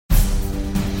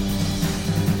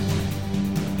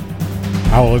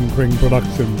Alan Kring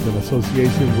Productions, in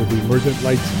association with the Emergent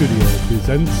Light Studio,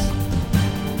 presents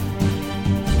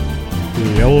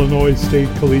the Illinois State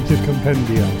Collegiate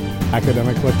Compendium,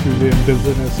 Academic Lectures in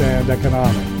Business and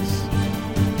Economics.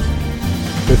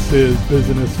 This is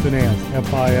Business Finance,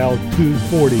 FIL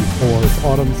 240 for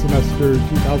autumn semester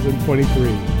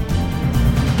 2023.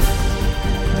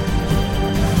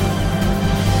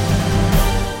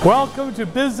 Welcome to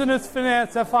Business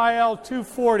Finance, FIL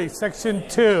 240, Section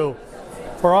 2.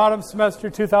 For autumn semester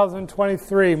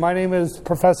 2023, my name is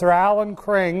Professor Alan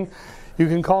Kring. You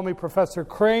can call me Professor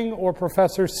Kring or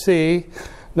Professor C.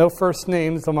 No first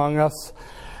names among us.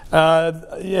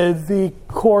 The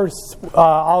course,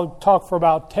 I'll talk for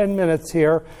about 10 minutes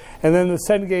here, and then the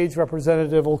Cengage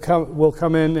representative will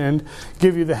come in and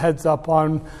give you the heads up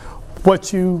on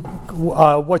what your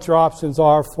options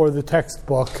are for the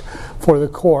textbook for the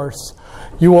course.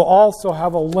 You will also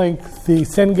have a link. The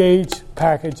Cengage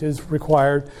package is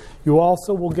required. You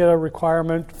also will get a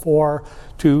requirement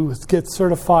to get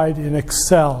certified in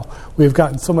Excel. We've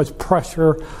gotten so much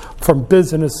pressure from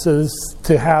businesses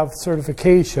to have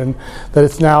certification that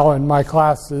it's now in my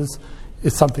classes.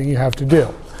 It's something you have to do,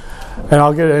 and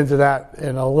I'll get into that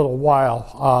in a little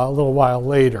while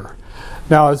later.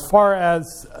 Now, as far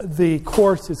as the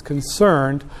course is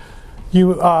concerned,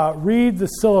 you read the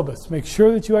syllabus. Make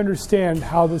sure that you understand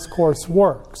how this course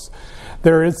works.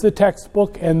 There is the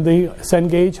textbook and the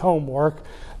Cengage homework.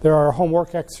 There are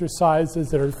homework exercises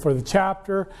that are for the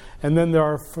chapter, and then there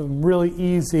are some really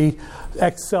easy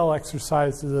Excel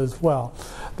exercises as well.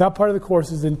 That part of the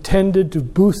course is intended to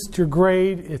boost your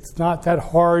grade. It's not that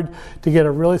hard to get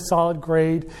a really solid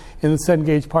grade in the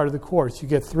Cengage part of the course. You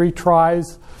get 3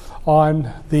 tries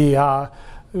on the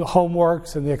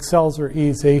homeworks, and the Excels are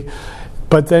easy.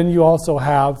 But then you also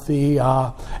have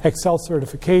the Excel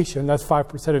certification. That's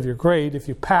 5% of your grade. If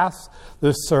you pass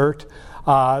the cert,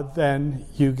 then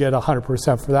you get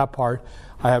 100% for that part.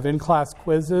 I have in-class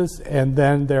quizzes, and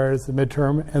then there is the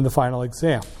midterm and the final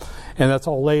exam. And that's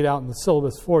all laid out in the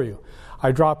syllabus for you.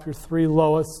 I drop your 3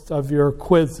 lowest of your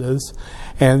quizzes,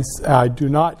 and I do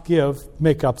not give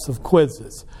makeups of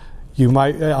quizzes. You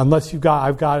might, unless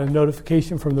I've got a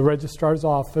notification from the registrar's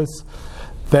office,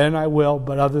 then I will.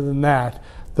 But other than that,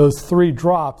 those 3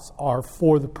 drops are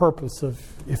for the purpose of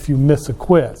if you miss a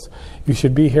quiz. You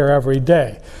should be here every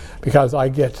day, because I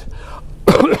get,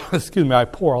 I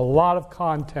pour a lot of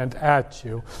content at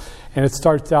you, and it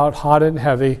starts out hot and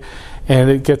heavy, and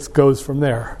it goes from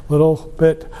there. Little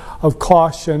bit of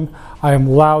caution. I am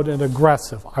loud and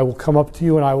aggressive. I will come up to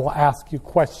you and I will ask you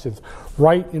questions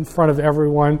right in front of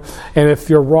everyone. And if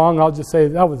you're wrong, I'll just say,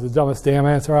 that was the dumbest damn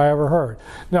answer I ever heard.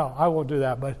 No, I won't do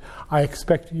that, but I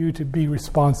expect you to be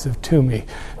responsive to me,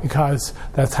 because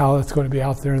that's how it's going to be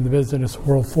out there in the business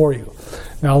world for you.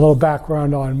 Now, a little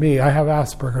background on me. I have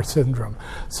Asperger's syndrome.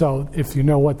 So if you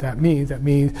know what that means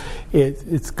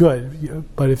it's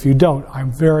good. But if you don't,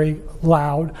 I'm very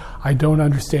loud. I don't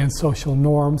understand social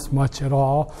norms much at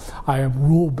all. I am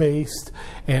rule-based,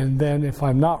 and then if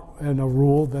I'm not in a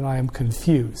rule, then I am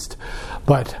confused.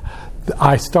 But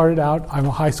I started out, I'm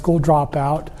a high school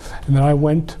dropout, and then I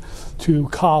went to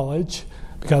college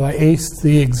because I aced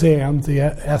the exam,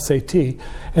 the SAT,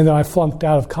 and then I flunked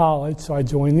out of college, so I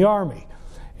joined the Army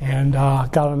and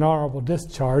got an honorable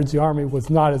discharge. The Army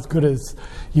was not as good as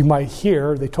you might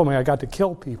hear. They told me I got to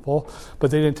kill people,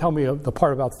 but they didn't tell me the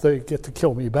part about they get to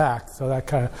kill me back. So that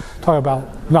kind of talk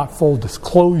about not full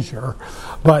disclosure.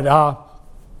 But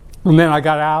and then I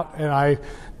got out and I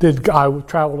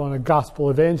traveled on a gospel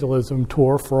evangelism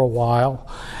tour for a while,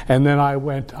 and then I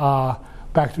went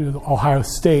back to Ohio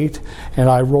State, and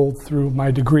I rolled through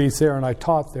my degrees there, and I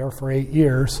taught there for 8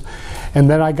 years, and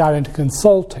then I got into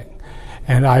consulting.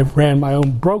 And I ran my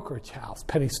own brokerage house,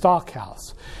 penny stock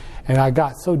house. And I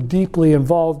got so deeply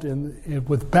involved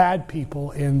with bad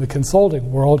people in the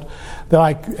consulting world that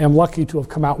I am lucky to have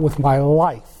come out with my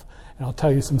life. And I'll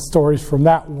tell you some stories from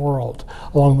that world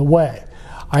along the way.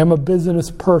 I am a business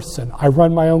person. I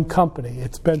run my own company.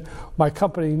 It's been my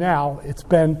company now. It's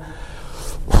been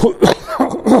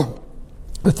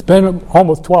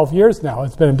almost 12 years now.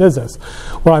 It's been in business.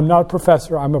 Well, I'm not a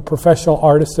professor. I'm a professional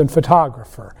artist and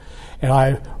photographer. And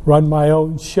I run my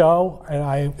own show,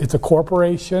 and it's a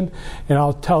corporation, and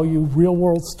I'll tell you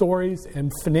real-world stories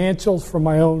and financials from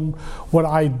my own, what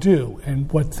I do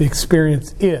and what the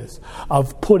experience is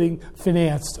of putting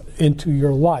finance into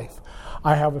your life.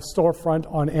 I have a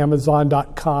storefront on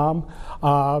Amazon.com,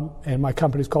 and my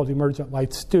company is called Emergent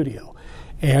Light Studio.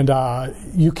 And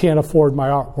you can't afford my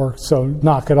artwork, so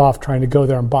knock it off trying to go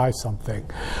there and buy something.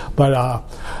 But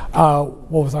what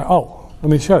was I? Oh,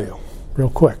 let me show you real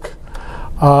quick.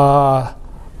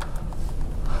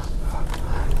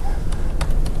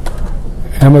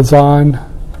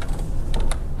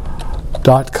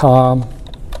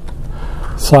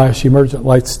 Amazon.com/Emergent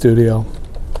Light Studio.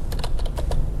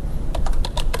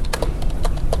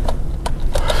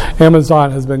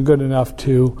 Amazon has been good enough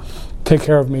to take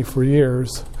care of me for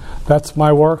years. That's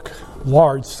my work,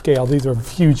 large scale. These are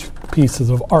huge pieces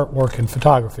of artwork and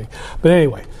photography. But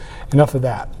anyway, enough of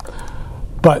that.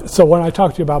 But so when I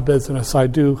talk to you about business, I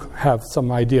do have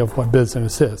some idea of what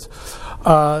business is.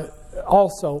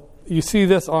 Also, you see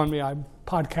this on me. I'm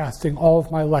podcasting all of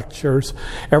my lectures,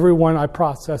 every one I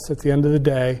process at the end of the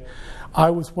day. I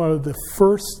was one of the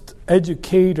first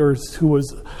educators who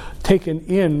was taken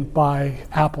in by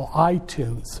Apple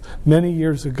iTunes many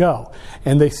years ago,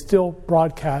 and they still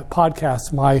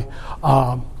podcast my.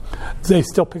 They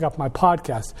still pick up my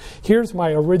podcast. Here's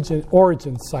my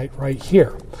origin site right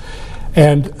here.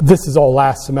 And this is all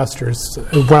last semester's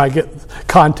when I get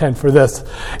content for this.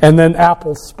 And then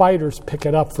Apple Spiders pick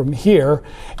it up from here,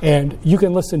 and you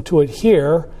can listen to it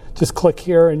here. Just click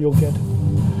here and you'll get.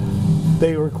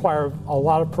 They require a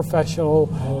lot of professional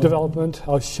development.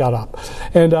 Oh, shut up.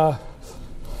 And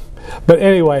but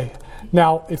anyway,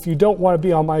 now if you don't want to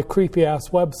be on my creepy ass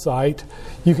website,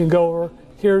 you can go over.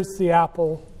 Here's the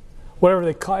Apple. Whatever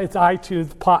they call it, it's iTunes,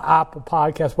 Apple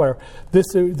Podcast, whatever.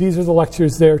 These are the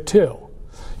lectures there too.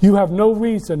 You have no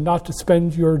reason not to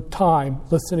spend your time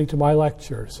listening to my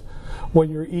lectures.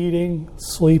 When you're eating,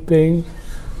 sleeping,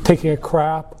 taking a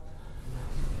crap,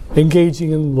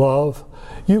 engaging in love,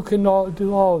 you can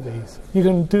do all of these. You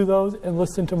can do those and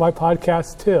listen to my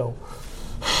podcast too.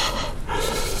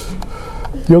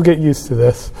 You'll get used to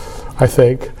this, I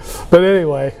think. But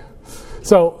anyway,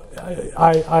 so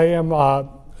I am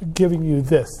giving you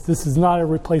this. This is not a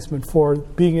replacement for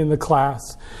being in the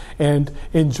class and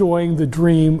enjoying the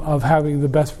dream of having the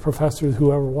best professors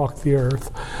who ever walked the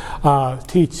earth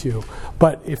teach you.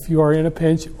 But if you are in a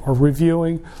pinch or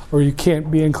reviewing or you can't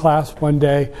be in class one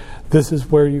day, this is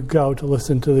where you go to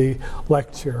listen to the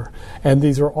lecture. And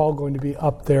these are all going to be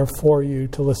up there for you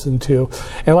to listen to.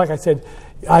 And like I said,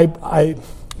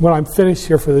 when I'm finished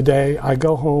here for the day, I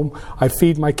go home, I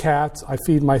feed my cats, I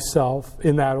feed myself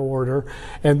in that order,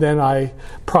 and then I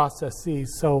process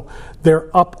these. So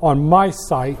they're up on my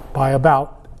site by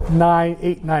about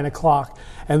 9 o'clock.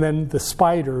 And then the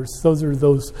spiders, those are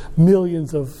those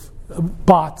millions of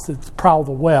bots that prowl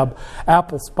the web.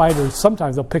 Apple spiders,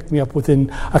 sometimes they'll pick me up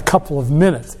within a couple of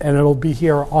minutes, and it'll be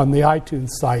here on the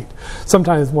iTunes site.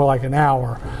 Sometimes it's more like an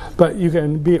hour, but you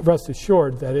can be rest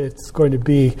assured that it's going to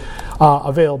be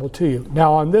available to you.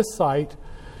 Now on this site,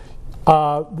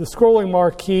 the scrolling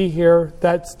marquee here,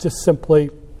 that's just simply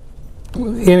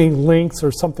any links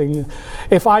or something.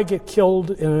 If I get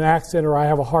killed in an accident or I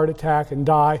have a heart attack and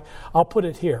die, I'll put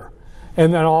it here.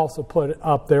 And then I'll also put it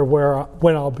up there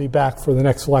when I'll be back for the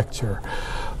next lecture.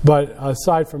 But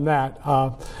aside from that,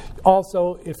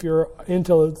 also if you're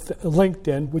into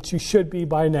LinkedIn, which you should be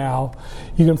by now,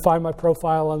 you can find my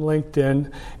profile on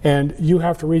LinkedIn, and you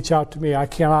have to reach out to me. I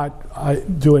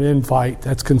cannot do an invite.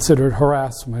 That's considered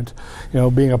harassment. You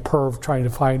know, being a perv trying to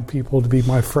find people to be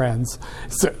my friends.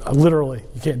 So, literally,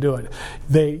 you can't do it.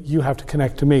 You have to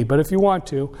connect to me. But if you want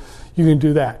to, you can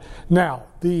do that. Now,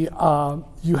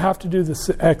 you have to do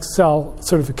the Excel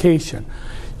certification.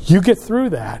 You get through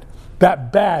that,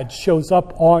 that badge shows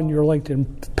up on your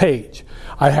LinkedIn page.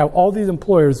 I have all these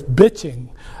employers bitching.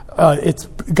 It's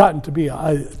gotten to be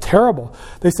terrible.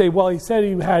 They say, well, he said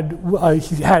he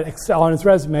had Excel on his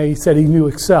resume. He said he knew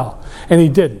Excel, and he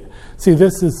didn't. See,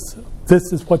 this is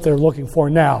what they're looking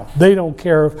for now. They don't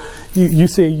care if you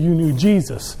say you knew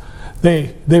Jesus.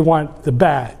 They want the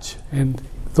badge, and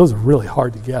those are really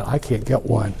hard to get. I can't get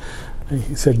one. And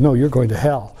he said, no, you're going to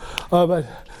hell. But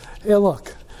yeah,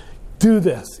 look, do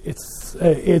this. It's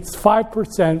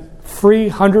 5% free,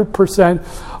 100%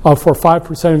 for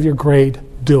 5% of your grade.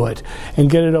 Do it and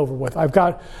get it over with. I've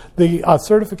got the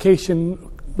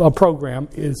certification program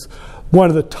is one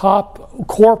of the top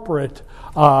corporate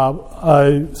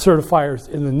certifiers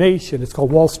in the nation. It's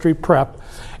called Wall Street Prep.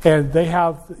 And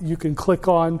you can click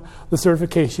on the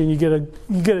certification. You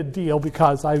get a deal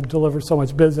because I deliver so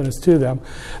much business to them.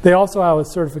 They also have a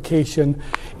certification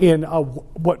in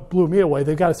what blew me away.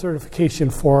 They've got a certification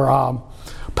for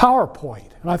PowerPoint.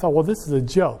 And I thought, well, this is a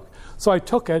joke. So I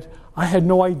took it. I had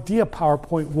no idea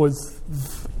PowerPoint was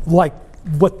like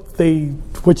what you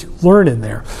learn in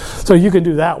there. So you can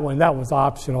do that one. That was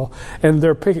optional. And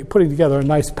they're putting together a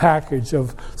nice package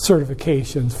of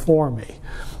certifications for me.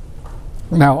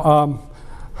 Now,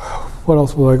 what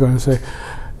else was I going to say?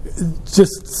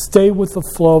 Just stay with the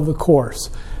flow of the course.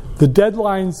 The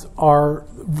deadlines are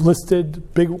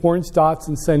listed, big orange dots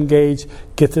in Cengage.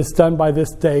 Get this done by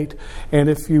this date. And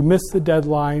if you miss the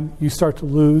deadline, you start to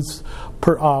lose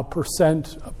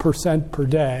percent per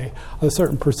day, a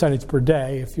certain percentage per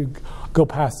day if you go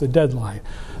past the deadline.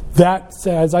 That,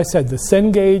 as I said, the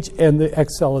Cengage and the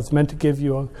Excel is meant to give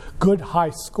you a good high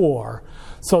score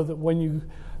so that when you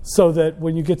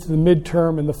get to the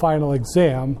midterm and the final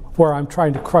exam, where I'm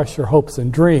trying to crush your hopes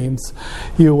and dreams,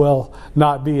 you will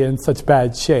not be in such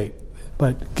bad shape.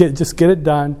 But just get it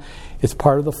done. It's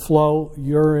part of the flow.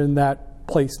 You're in that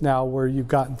place now where you've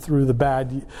gotten through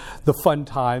the fun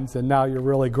times, and now you're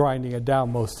really grinding it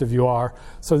down, most of you are.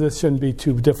 So this shouldn't be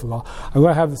too difficult. I'm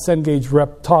going to have the Cengage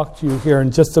rep talk to you here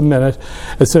in just a minute,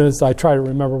 as soon as I try to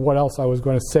remember what else I was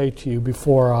going to say to you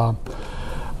before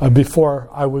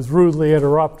I was rudely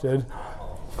interrupted.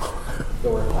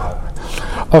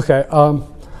 Okay.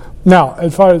 Now,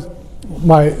 as far as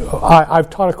I've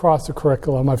taught across the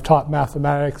curriculum. I've taught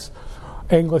mathematics,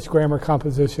 English, grammar,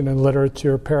 composition, and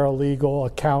literature, paralegal,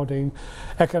 accounting,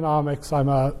 economics.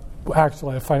 I'm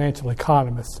actually a financial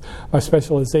economist. My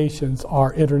specializations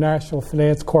are international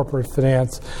finance, corporate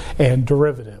finance, and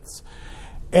derivatives.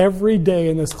 Every day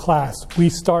in this class, we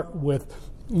start with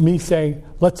me saying,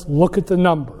 let's look at the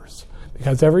numbers.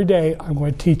 Because every day I'm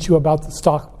going to teach you about the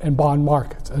stock and bond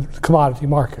markets and commodity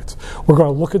markets. We're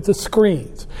going to look at the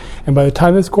screens. And by the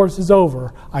time this course is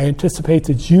over, I anticipate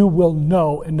that you will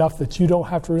know enough that you don't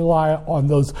have to rely on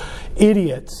those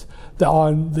idiots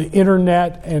on the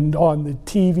internet and on the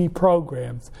TV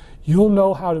programs. You'll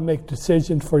know how to make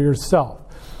decisions for yourself.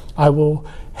 I will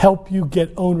help you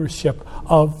get ownership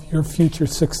of your future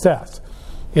success.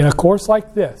 In a course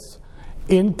like this,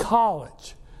 in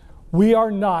college, we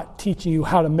are not teaching you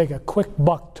how to make a quick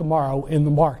buck tomorrow in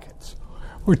the markets.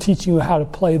 We're teaching you how to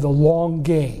play the long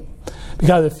game.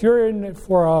 Because if you're in it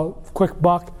for a quick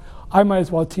buck, I might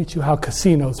as well teach you how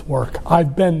casinos work.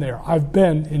 I've been there. I've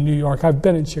been in New York. I've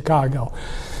been in Chicago.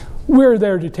 We're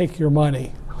there to take your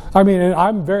money. I mean, and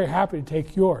I'm very happy to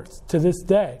take yours to this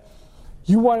day.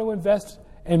 You want to invest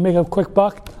and make a quick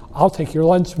buck? I'll take your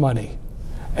lunch money.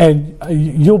 And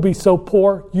you'll be so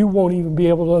poor, you won't even be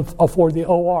able to afford the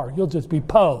OR. You'll just be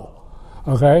PO,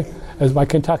 okay? As my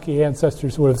Kentucky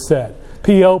ancestors would have said.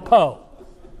 P-O, PO.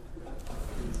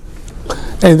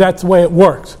 And that's the way it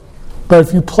works. But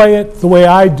if you play it the way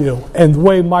I do, and the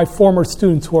way my former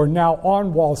students who are now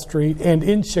on Wall Street and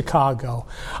in Chicago,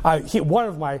 one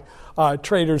of my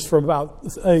traders from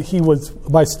he was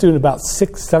my student about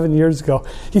 6-7 years ago.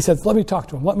 He said, let me talk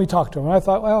to him. And I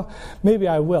thought, well, maybe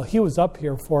I will. He was up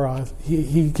here for,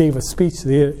 he gave a speech to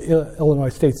the Illinois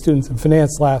State Students in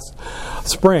Finance last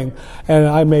spring, and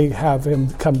I may have him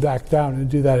come back down and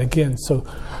do that again. So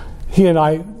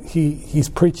he's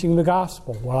preaching the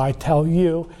gospel, what I tell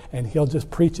you, and he'll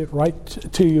just preach it right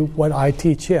to you what I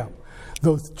teach him.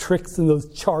 Those tricks and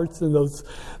those charts and those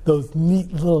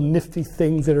neat little nifty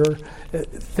things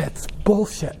that's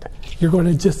bullshit. You're going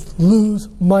to just lose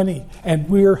money, and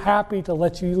we're happy to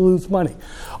let you lose money.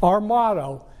 Our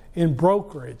motto in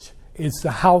brokerage is the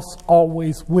house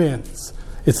always wins.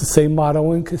 It's the same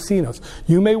motto in casinos.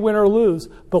 You may win or lose,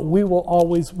 but we will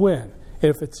always win.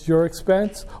 If it's your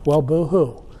expense, well,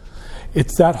 boo-hoo.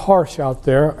 It's that harsh out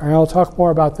there, and I'll talk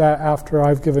more about that after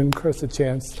I've given Chris a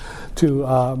chance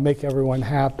to make everyone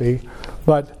happy.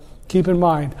 But keep in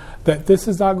mind that this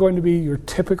is not going to be your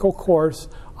typical course.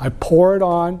 I pour it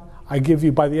on. I give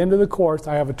you, by the end of the course,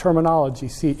 I have a terminology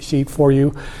sheet for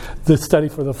you, the study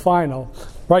for the final.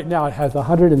 Right now it has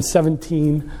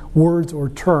 117 words or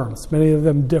terms, many of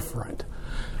them different.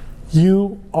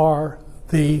 You are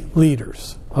the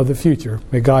leaders of the future.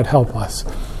 May God help us.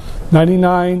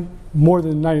 More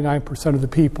than 99% of the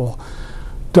people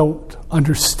don't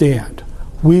understand.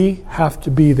 We have to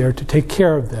be there to take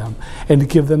care of them and to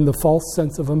give them the false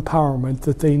sense of empowerment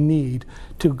that they need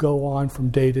to go on from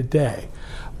day to day.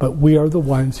 But we are the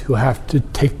ones who have to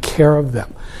take care of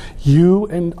them. You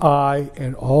and I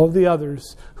and all the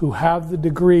others who have the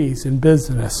degrees in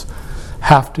business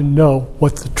have to know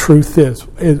what the truth is,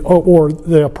 or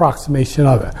the approximation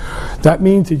of it. That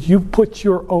means that you put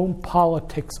your own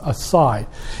politics aside.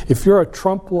 If you're a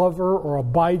Trump lover or a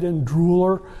Biden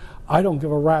drooler, I don't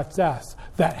give a rat's ass.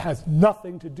 That has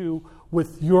nothing to do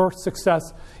with your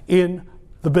success in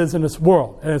the business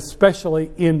world, and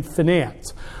especially in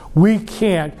finance. We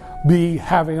can't be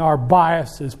having our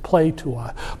biases play to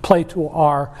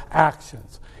our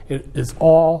actions. It is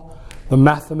all the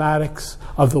mathematics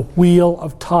of the wheel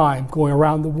of time going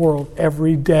around the world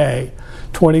every day,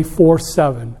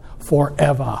 24/7,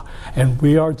 forever. And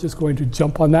we are just going to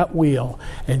jump on that wheel,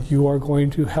 and you are going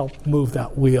to help move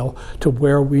that wheel to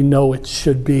where we know it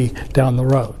should be down the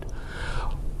road.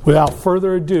 Without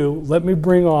further ado, let me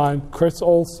bring on Chris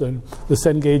Olson, the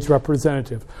Cengage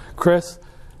representative. Chris,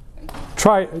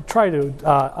 try to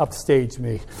upstage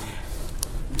me.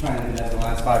 I'm trying to do that in the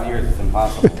last 5 years. It's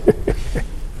impossible.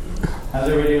 How's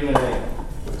everybody doing today?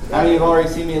 How many have already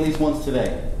seen me at least once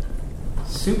today?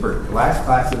 Super. The last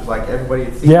class was like everybody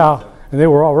had seen me. Yeah, and they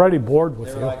were already bored with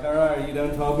you. They were like, all right, are you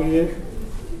done talking yet?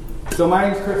 So my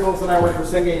name's Chris Olson. I work for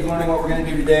Cengage Learning. What we're going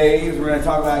to do today is we're going to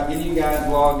talk about getting you guys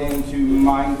logged into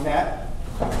MindTap.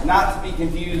 Not to be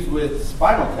confused with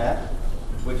Spinal Tap,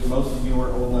 which most of you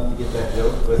weren't old enough to get that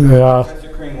joke, but yeah.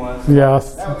 Professor Kring was.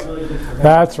 Yes. That was really good for him.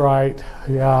 That's right.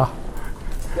 Yeah.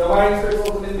 So my name's Chris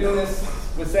Olson. I've been doing this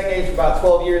with Cengage for about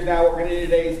 12 years now. What we're going to do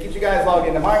today is get you guys logged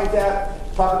into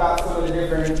MindTap, talk about some of the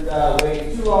different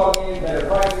ways to log in, better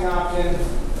pricing options,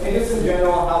 and just in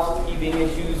general housekeeping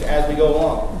issues as we go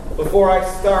along. Before I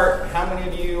start, how many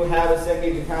of you have a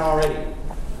Cengage account already?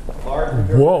 Large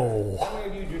majority. Whoa. How many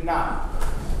of you do not?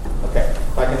 Okay,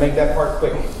 if I can make that part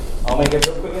quick. I'll make it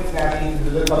real quick and snappy.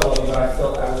 There's a couple of you, but I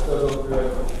will still go through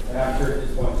it, and I'm sure at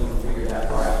this point you can figure that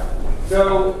part out.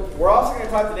 So, we're also going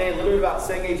to talk today a little bit about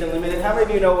Cengage Unlimited. How many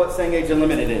of you know what Cengage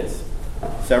Unlimited is?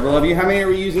 Several of you. How many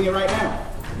are using it right now?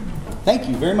 Thank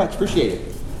you very much. Appreciate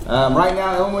it. Right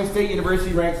now, Illinois State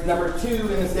University ranks number 2 in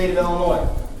the state of Illinois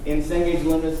in Cengage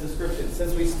Unlimited subscriptions.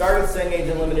 Since we started Cengage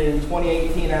Unlimited in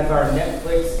 2018 as our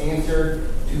Netflix answer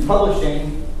to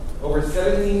publishing, over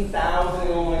 17,000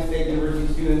 Illinois State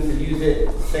University students have used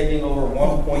it, saving over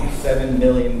 $1.7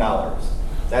 million.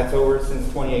 That's over since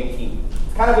 2018.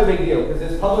 It's kind of a big deal because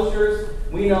as publishers,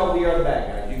 we know we are the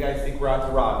bad guys. You guys think we're out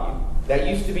to rob you. That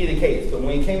used to be the case, but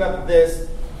when we came up with this,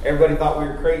 everybody thought we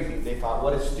were crazy. They thought,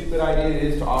 what a stupid idea it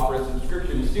is to offer a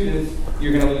subscription to students.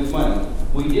 You're going to lose money.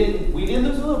 We did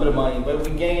lose a little bit of money, but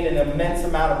we gained an immense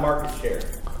amount of market share.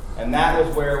 And that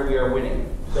was where we are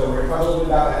winning. So we're going to talk a little bit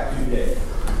about that today.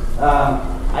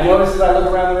 I notice as I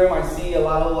look around the room, I see a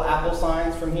lot of little Apple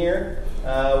signs from here.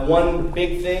 One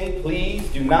big thing, please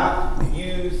do not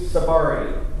use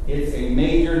Safari. It's a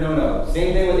major no-no.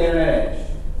 Same thing with Internet Edge.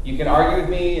 You can argue with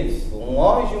me as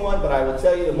long as you want, but I will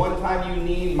tell you that one time you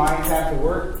need MindTap to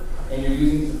work and you're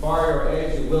using Safari or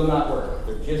Edge, it will not work.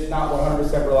 They're just not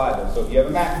 100% reliable. So if you have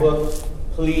a MacBook,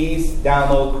 please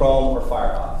download Chrome or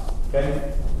Firefox.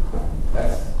 Okay?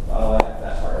 That's all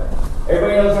that part.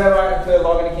 Everybody knows how to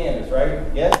log into Canvas,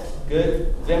 right? Yes?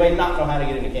 Good. Does anybody not know how to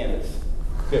get into Canvas?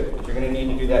 Good, but you're going to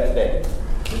need to do that today.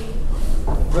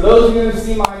 For those of you who have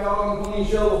seen my Dog and Pony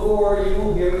show before, you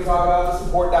will hear me talk about the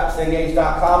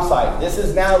support.cengage.com site. This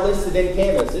is now listed in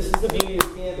Canvas. This is the beauty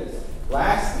of Canvas.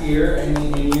 Last year, and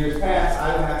in years past,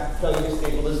 I would have to tell you to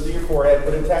staple this to your forehead,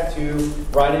 put a tattoo,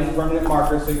 write in permanent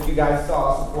marker so that you guys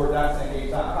saw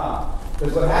support.cengage.com.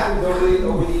 Because what happens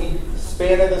over the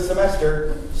span of the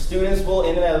semester, students will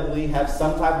inevitably have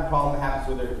some type of problem that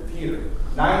happens with their computer.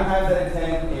 9 times out of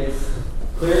 10, it's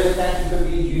clear the cache could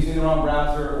be using the wrong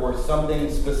browser or something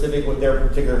specific with their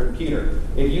particular computer.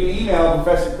 If you email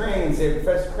Professor Kring and say,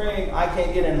 Professor Kring, I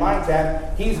can't get in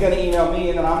MindTap, he's going to email me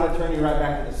and then I'm going to turn you right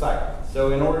back to the site.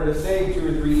 So in order to save 2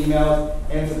 or 3 emails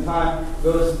and some time,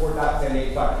 go to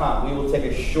support.cengage.com. We will take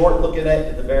a short look at it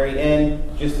at the very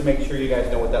end just to make sure you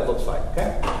guys know what that looks like,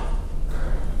 okay?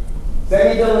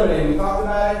 Cengage Unlimited, we talked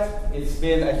about it. It's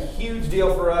been a huge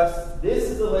deal for us. This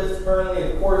is the list currently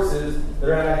of courses that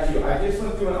are at ISU. I just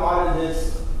went through and audited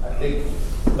this, I think,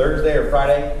 Thursday or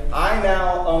Friday. I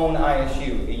now own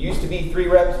ISU. It used to be 3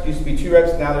 reps, it used to be 2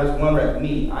 reps, now there's 1 rep.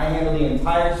 Me. I handle the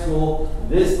entire school.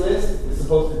 This list is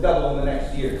supposed to double in the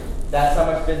next year. That's how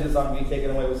much business I'm going to be taking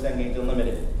away with Cengage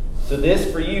Unlimited. So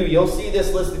this, for you, you'll see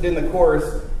this listed in the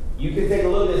course. You can take a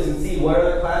look at this and see what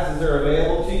other classes are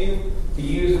available to you to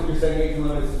use with your Cengage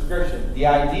Unlimited subscription. The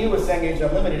idea with Cengage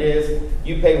Unlimited is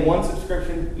you pay 1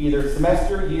 subscription, either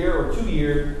semester, year, or 2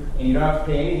 year, and you don't have to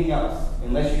pay anything else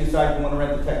unless you decide you want to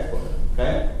rent the textbook.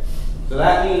 Okay? So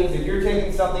that means if you're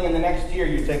taking something in the next year,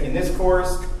 you're taking this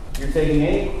course, you're taking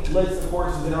any list of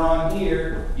courses that are on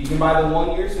here, you can buy the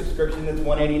 1-year subscription that's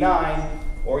 $189,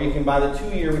 or you can buy the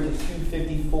 2-year, which is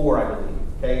 $254, I believe.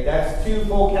 Okay, that's 2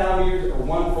 full calendar years or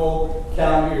 1 full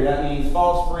calendar year. That means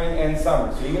fall, spring, and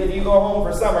summer. So even if you go home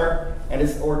for summer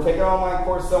or take an online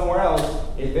course somewhere else,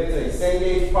 if it's a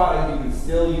Cengage product, you can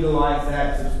still utilize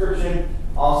that subscription.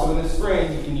 Also in the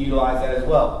spring, you can utilize that as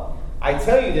well. I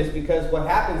tell you this because what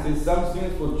happens is some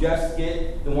students will just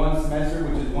get the 1 semester,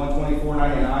 which is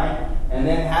 $124.99, and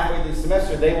then halfway through the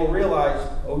semester, they will realize,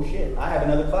 oh shit, I have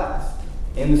another class.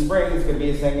 In the spring, it's going to be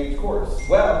a Cengage course.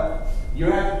 Well, you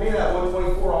don't have to pay that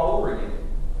 $124 all over again.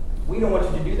 We don't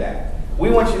want you to do that. We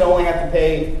want you to only have to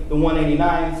pay the $189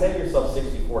 and save yourself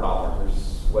 $64 or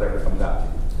whatever it comes out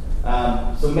to.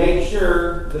 So make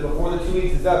sure that before the 2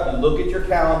 weeks is up, you look at your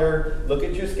calendar, look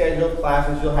at your scheduled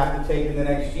classes you'll have to take in the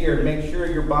next year, and make sure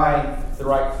you're buying the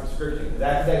right subscription. Because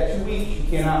after that 2 weeks, you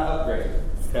cannot upgrade.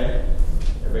 Okay?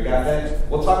 Everybody got that?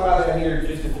 We'll talk about that here in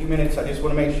just a few minutes. I just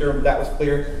want to make sure that was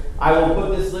clear. I will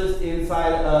put this list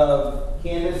inside of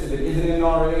Canvas if it isn't in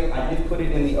already. I did put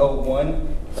it in the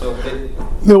 01. So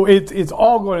no, it's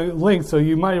all going to link, so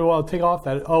you might as well take off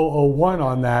that 001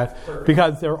 on that. Perfect.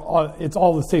 Because it's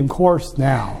all the same course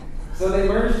now. So they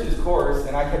merged this course,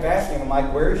 and I kept asking them,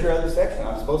 like, where's your other section?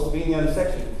 I'm supposed to be in the other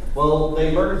section. Well,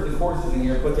 they merged the courses in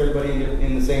here, puts everybody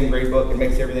in the same grade book, and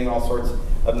makes everything all sorts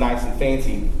of nice and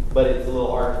fancy. But it's a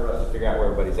little hard for us to figure out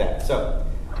where everybody's at. So,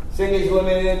 Cengage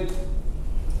Limited.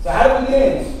 So how do we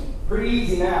get in? Pretty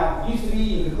easy now. Used to be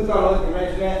you could click on a link and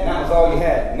mention that, and that was all you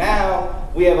had. Now,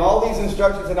 we have all these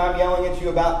instructions that I'm yelling at you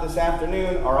about this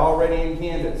afternoon are already in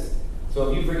Canvas. So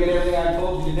if you forget everything I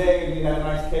told you today, and you have a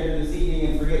nice care this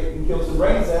evening and forget and kill some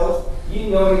brain cells, you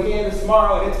can go into Canvas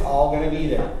tomorrow and it's all going to be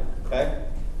there. Okay?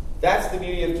 That's the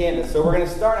beauty of Canvas. So we're going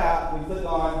to start out, we click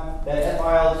on that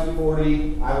FIL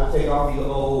 240. I will take off the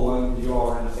 001 because you all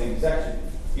are in the same section.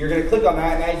 You're going to click on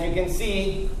that, and as you can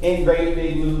see, in great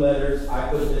big blue letters, I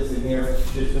put this in here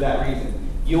just for that reason.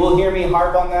 You will hear me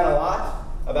harp on that a lot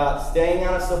about staying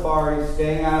out of Safari,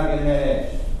 staying out of Internet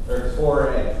Edge, or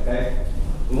Explorer Edge, okay?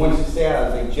 We want you to stay out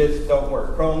of it. They just don't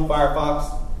work. Chrome,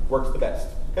 Firefox works the best,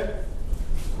 okay?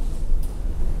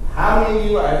 How many of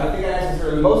you, I think I asked this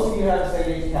earlier, most of you have a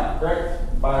Cengage account,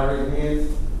 correct? By raising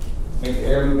hands. Make the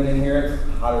air movement in here.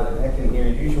 It's hotter than heck in here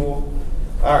as usual.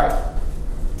 All right.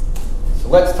 So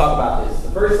let's talk about this.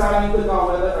 The first time you click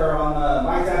on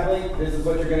My Tab link, this is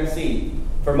what you're going to see.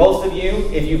 For most of you,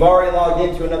 if you've already logged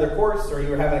into another course or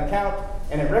you have an account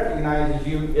and it recognizes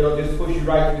you, it'll just push you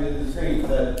right through the screen,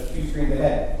 the two screens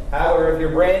ahead. However, if you're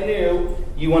brand new,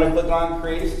 you want to click on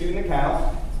Create a Student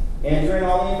Account, enter in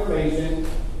all the information,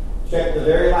 check the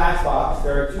very last box.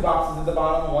 There are two boxes at the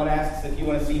bottom. One asks if you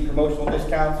want to see promotional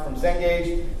discounts from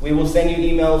Cengage. We will send you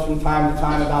emails from time to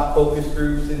time about focus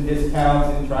groups and discounts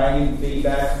and trying to get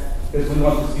feedback because we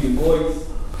want the student voice.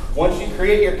 Once you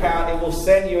create your account, it will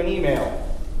send you an email.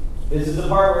 This is the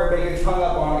part where everybody gets hung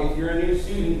up on. If you're a new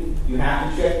student, you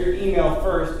have to check your email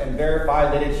first and verify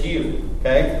that it's you,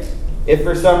 okay? If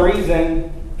for some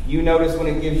reason you notice when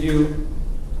it gives you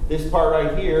this part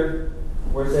right here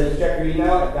where it says check your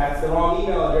email, if that's the wrong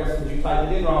email address because you typed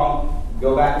it in wrong,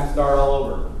 go back and start all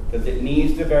over because it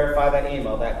needs to verify that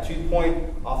email. That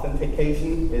 2-point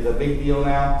authentication is a big deal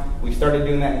now. We started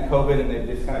doing that in COVID and they've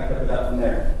just kind of kept it up from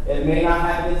there. It may not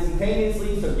happen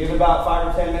instantaneously, so give about 5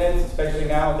 or 10 minutes, especially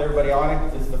now with everybody on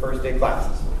it. This is the first day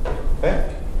classes.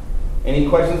 Okay? Any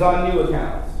questions on new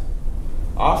accounts?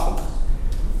 Awesome.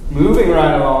 Moving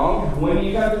right along, when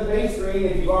you come to the base screen,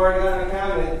 if you've already got an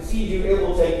account and it sees you, it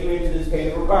will take you into this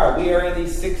payment required. We are in the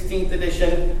 16th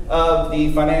edition of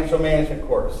the financial management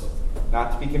course.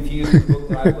 Not to be confused with the book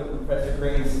that I put in Professor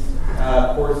Crane's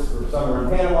course for summer in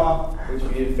Panama, which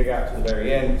we didn't figure out to the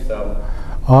very end. So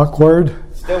awkward.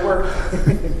 Still works.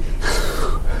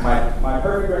 my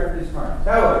perfect record is current.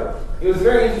 However, it was a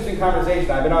very interesting conversation.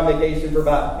 I've been on vacation for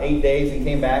about 8 days and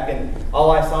came back, and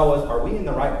all I saw was, are we in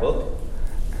the right book?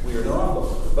 We were in the wrong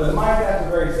book. But the mind tabs are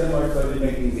very similar, so it did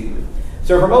make things easier.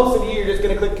 So for most of you, you're just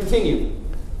going to click continue.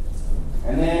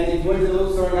 And then if you went to the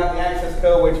bookstore and got the access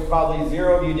code, which probably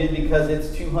 0 of you did because it's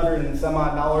 $200 and some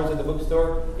odd at the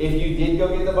bookstore, if you did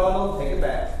go get the bundle, take it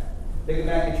back. Take it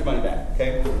back, get your money back,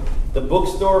 okay? The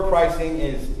bookstore pricing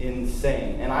is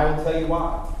insane, and I will tell you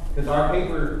why. Because our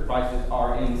paper prices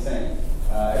are insane.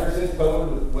 Ever since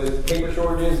COVID, with paper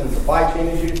shortages and supply chain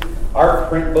issues, our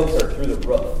print books are through the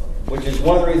roof. Which is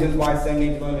one of the reasons why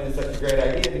Cengage Limited is such a great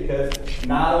idea, because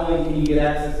not only can you get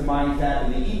access to MindTap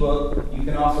and the ebook, you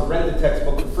can also rent the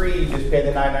textbook for free. You just pay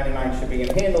the $9.99 shipping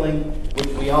and handling, which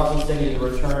we also send you the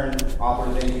return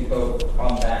authorization code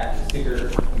on the back, the sticker.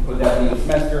 You put that in the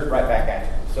semester, right back at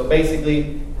you. So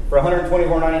basically, for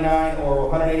 $124.99 or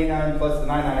 $189 plus the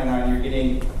 $9.99, you're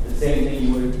getting the same thing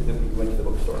you would if you went to the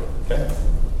bookstore. Okay.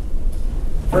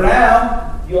 For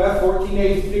now, you have 14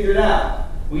 days to figure it out.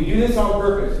 We do this on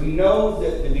purpose. We know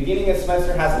that the beginning of the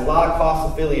semester has a lot of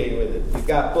costs affiliated with it. You've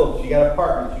got books, you got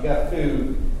apartments, you got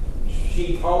food,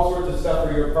 sheets, all sorts of stuff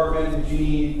for your apartment that you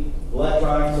need,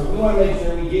 electronics. So we want to make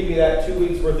sure we give you that 2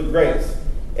 weeks worth of grace.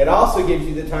 It also gives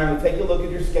you the time to take a look at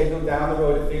your schedule down the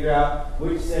road to figure out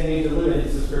which Cengage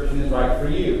Limited subscription is right for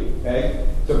you. Okay?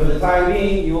 So for the time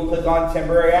being, you will click on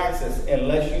temporary access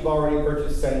unless you've already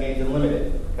purchased Cengage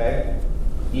Unlimited, okay?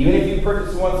 Even if you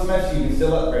purchase one semester, you can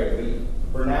still upgrade.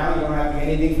 But for now, you don't have to do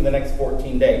anything for the next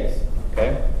 14 days,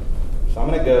 okay? So I'm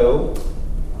going to go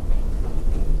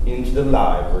into the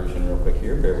live version real quick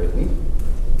here. Bear with me.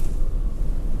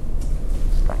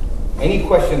 Any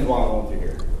questions while I'm going through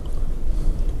here?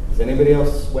 Is anybody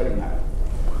else sweating that?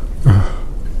 All right.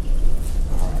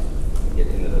 Get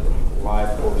into the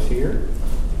live course here.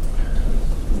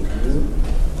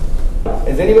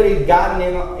 Has anybody gotten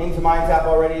into MindTap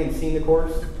already and seen the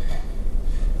course?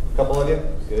 A couple of you?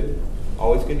 Good.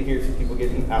 Always good to hear some people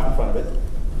getting out in front of it.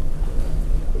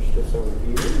 Push this over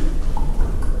here.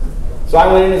 So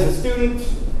I went in as a student.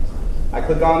 I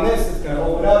click on this. It's going to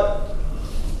open up.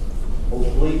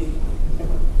 Hopefully.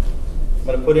 I'm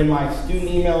going to put in my student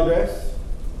email address.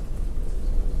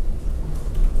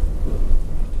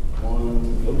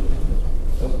 Nope.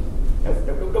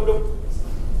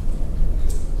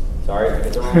 Sorry, I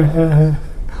hit the wrong one.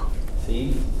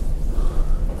 See?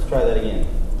 Let's try that again.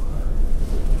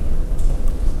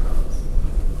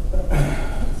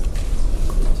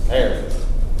 There it is.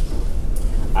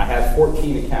 I have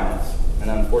 14 accounts, and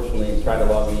unfortunately I tried to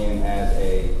log me in as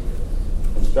a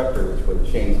instructor, which would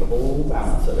change the whole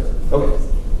balance of it. Okay.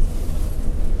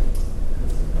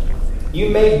 You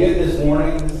may get this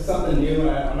warning. This is something new,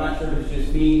 and I'm not sure if it's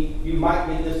just me. You might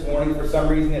get this warning for some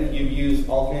reason if you've used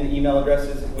alternate email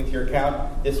addresses with your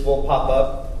account. This will pop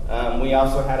up. We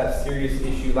also had a serious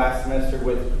issue last semester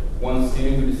with one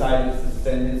student who decided to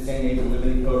send his Cengage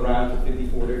Unlimited code around to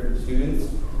 54 different students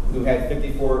who had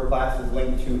 54 classes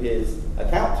linked to his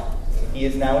account. He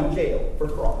is now in jail for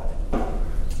fraud.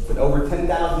 It's an over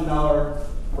 $10,000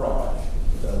 fraud.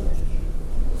 So,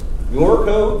 your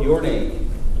code, your name.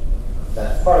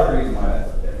 That's part of the reason why that's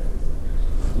up there.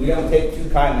 We don't take too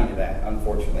kindly to that,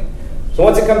 unfortunately. So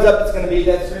once it comes up, it's going to be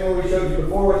that screen where we showed you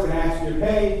before. It's going to ask you to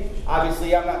pay.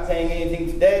 Obviously, I'm not paying anything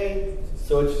today,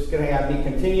 so it's just going to have me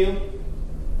continue.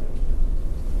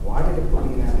 Why did it put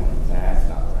me that one? That's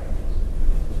not right.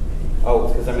 Oh,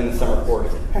 it's because I'm in the summer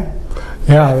course.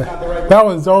 Yeah, right that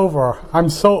one's over. I'm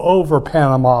so over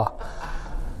Panama.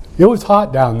 It was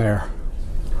hot down there.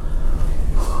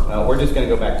 We're just going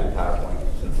to go back to the PowerPoint.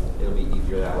 It'll be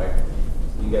easier that way.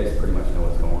 You guys pretty much know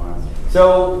what's going on.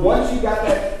 So once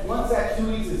that 2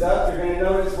 weeks is up, you're going to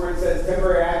notice where it says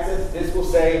temporary access. This will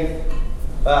say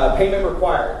payment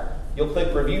required. You'll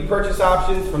click review purchase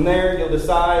options. From there, you'll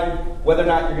decide whether or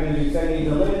not you're going to do Cengage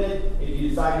Unlimited. If you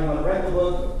decide you want to rent the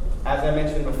book, as I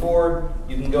mentioned before,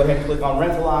 you can go ahead and click on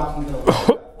rental options. And it'll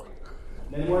for you.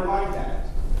 Then we're in MindTap.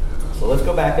 So let's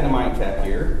go back into MindTap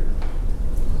here.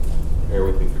 Bear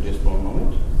with me for just one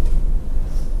moment.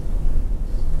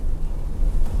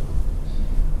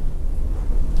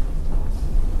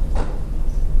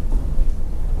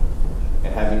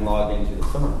 And have me log into the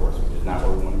summer course, which is not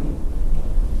where we want to be.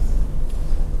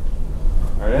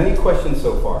 All right, any questions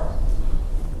so far?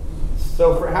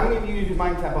 So for how many of you use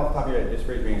MindTap off the top of your head? Just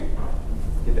raise your hand.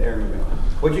 Get the air moving.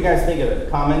 What do you guys think of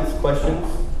it? Comments, questions?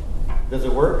 Does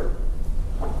it work?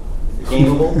 Is it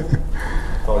gameable?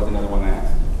 It's always another one to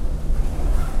ask.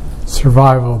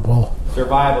 Survivable.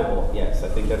 Survivable, yes. I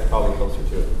think that's probably closer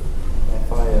to it.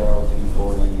 FIL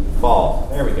 240 fall.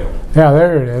 There we go. Yeah,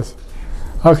 there it is.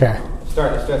 Okay.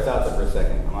 Starting to stress out there for a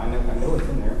second. I know it's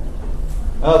in there.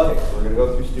 Okay, so we're going to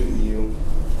go through student view.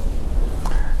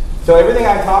 So everything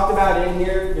I talked about in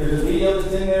here, there's a video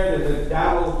that's in there, there's a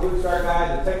download quick start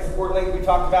guide, the tech support link we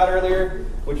talked about earlier,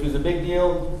 which was a big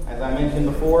deal, as I mentioned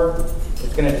before.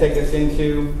 It's going to take us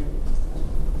into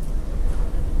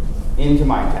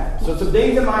MindTap. So some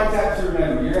things in MindTap to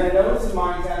remember. You're going to notice in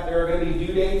MindTap there are going to be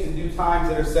due dates and due times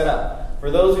that are set up.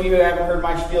 For those of you who haven't heard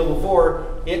my spiel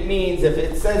before, it means if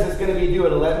it says it's going to be due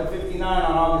at 11:59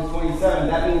 on August 27th,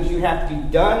 that means you have to be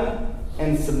done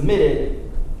and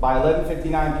submitted by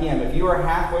 11:59 p.m. If you are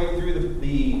halfway through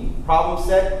the problem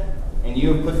set and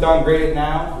you have clicked on Grade It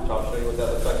Now, which I'll show you what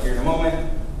that looks like here in a moment,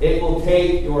 it will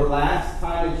take your last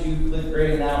time that you click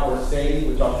Grade It Now or Save,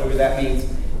 which I'll show you what that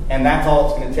means, and that's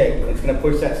all it's going to take. It's going to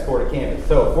push that score to Canvas.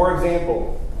 So, for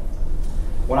example,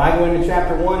 when I go into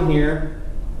Chapter 1 here,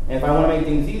 and if I want to make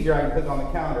things easier, I can click on the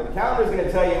calendar. The calendar is going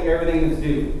to tell you everything that's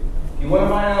due. If you want to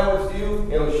find out what's due,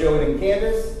 it'll show it in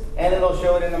Canvas, and it'll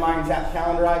show it in the MindTap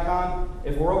calendar icon.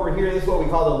 If we're over here, this is what we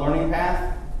call the learning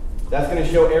path. That's going to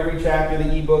show every chapter of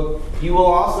the ebook. You will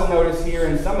also notice here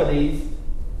in some of these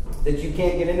that you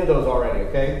can't get into those already,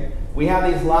 okay? We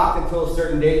have these locked until a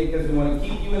certain date because we want to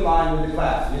keep you in line with the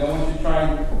class. We don't want you to try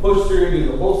and push through and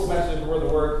do the whole semester's worth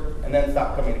of work and then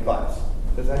stop coming to class.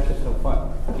 Because that's just no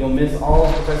fun. You'll miss all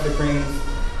of Professor Crane's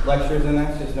lectures, and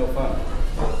that's just no fun.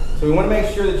 So we want to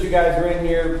make sure that you guys are in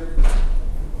here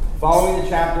following the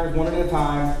chapters one at a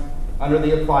time under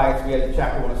the apply, because we had the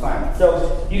chapter 1 assignment.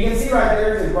 So you can see right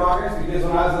there it's in progress, because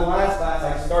when I was in the last class,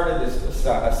 I started this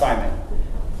assignment.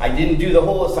 I didn't do the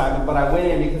whole assignment, but I went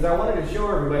in because I wanted to show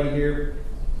everybody here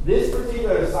this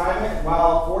particular assignment,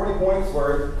 while 40 points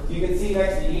worth, you can see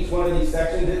next to each one of these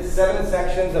sections, it's 7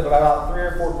 sections of about 3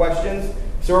 or 4 questions.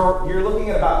 So you're looking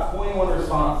at about 21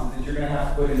 responses that you're going to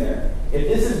have to put in there. If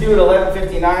this is due at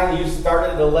 11:59 and you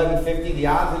started at 11:50, the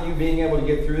odds of you being able to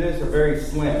get through this are very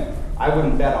slim. I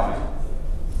wouldn't bet on it.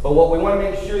 But what we want to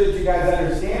make sure that you guys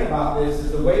understand about this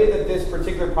is the way that this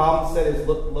particular problem set is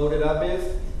loaded up is,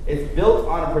 it's built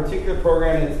on a particular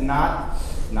program that's not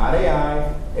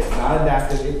AI, it's not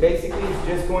adaptive. It basically is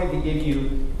just going to give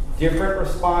you different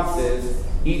responses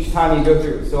each time you go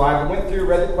through. So I went through,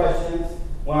 read the questions.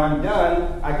 When I'm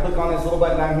done, I click on this little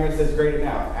button down here that says grade it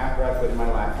now, after I put in my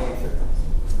last answer.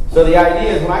 So the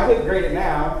idea is when I click grade it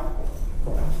now,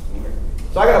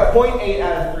 so I got a 0.8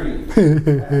 out of 3.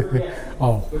 That's 3 guesses.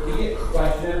 Oh. But you get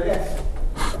question every guess.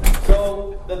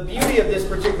 So the beauty of this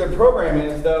particular program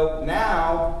is, though,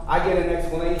 now I get an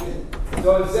explanation.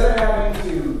 So instead of having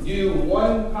to do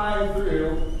one time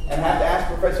through and have to ask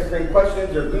Professor Crane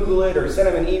questions or Google it or send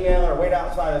him an email or wait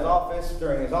outside his office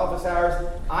during his office hours,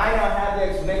 I now have the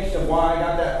explanation of why I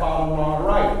got that problem wrong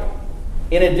right.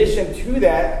 In addition to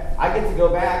that, I get to go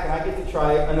back and I get to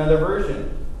try another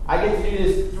version. I get to do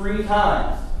this 3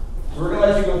 times. So we're going to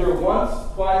let you go through it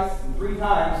once, twice, and 3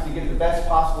 times to get the best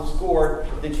possible score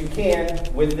that you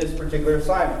can with this particular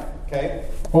assignment. Okay?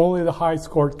 Only the high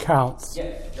score counts.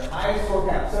 Yes, your highest score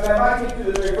counts. So if I get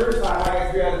through the very first time, I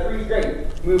got 3 out of 3,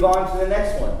 great. Move on to the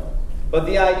next one. But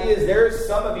the idea is there are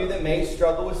some of you that may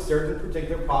struggle with certain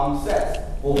particular problem sets.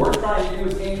 What we're trying to do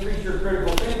is increase your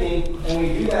critical thinking, and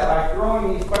we do that by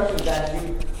throwing these questions at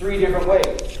you 3 different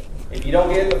ways. If you don't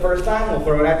get it the first time, we'll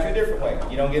throw it at you a different way.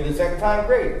 You don't get it the second time,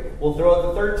 great. We'll throw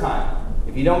it the 3rd time.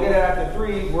 If you don't get it after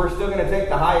 3, we're still going to take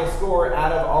the highest score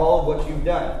out of all of what you've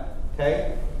done.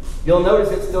 Okay? You'll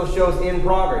notice it still shows in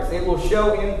progress. It will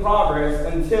show in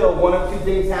progress until one of 2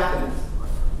 things happens.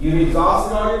 You've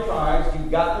exhausted all your tries,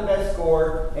 you've got the best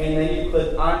score, and then you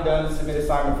click I'm done to submit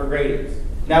assignment for grading.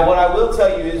 Now what I will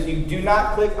tell you is you do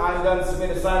not click I'm done to submit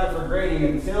assignment for grading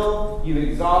until you've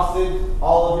exhausted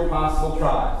all of your possible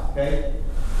tries. Okay?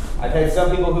 I've had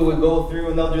some people who would go through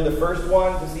and they'll do the first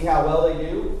one to see how well they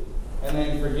do, and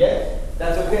then forget.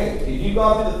 That's okay. If you've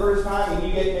gone through the first time and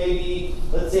you get maybe,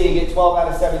 let's say you get 12 out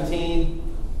of 17,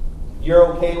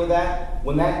 you're okay with that.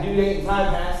 When that due date and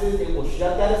time passes, it will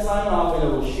shut that assignment off and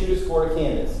it will shoot a score to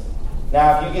Canvas.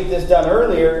 Now, if you get this done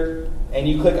earlier and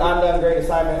you click I'm done grade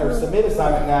assignment or submit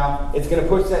assignment now, it's going to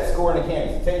push that score into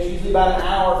Canvas. It takes usually about an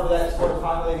hour for that score to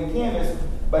populate in Canvas,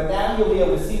 but now you'll be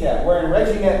able to see that. Where in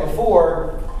ReggieNet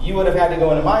before, you would have had to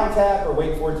go into MindTap or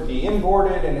wait for it to be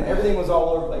imported, and everything was all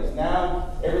over the place.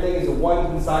 Now, everything is in one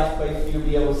concise place for you to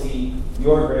be able to see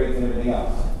your grades and everything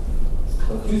else.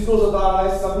 So 2 schools of thought on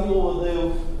this. Some people will do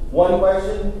 1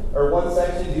 question or 1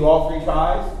 section, do all 3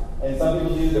 tries, and some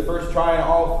people do the first try and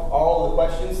all of the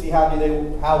questions, see how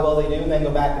well they do, and then go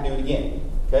back and do it again.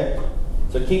 Okay?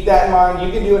 So keep that in mind.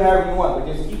 You can do it however you want,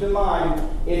 but just keep in mind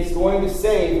it's going to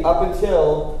save up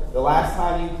until the last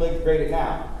time you click grade it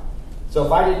now. So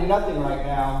if I did nothing right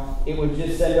now, it would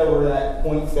just send over that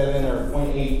 0.7 or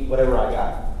 0.8, whatever I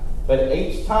got. But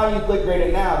each time you click grade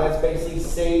it now, that's basically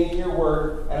saving your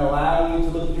work and allowing you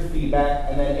to look at your feedback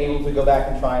and then able to go back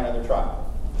and try another try.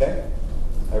 Okay?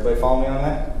 Everybody follow me on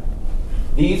that?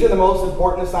 These are the most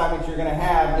important assignments you're going to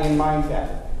have in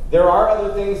MindTap. There are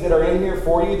other things that are in here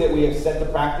for you that we have set to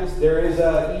practice. There is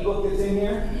an ebook that's in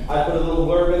here. I put a little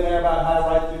blurb in there about how to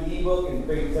write through the ebook and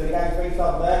create study guides based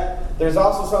off of that. There's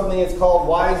also something that's called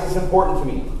Why is this important to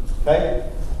me? Okay?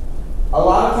 A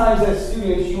lot of times as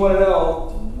students, you want to know,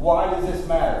 why does this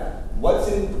matter? What's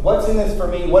in this for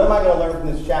me? What am I going to learn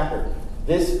from this chapter?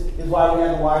 This is why we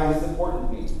have the why is this important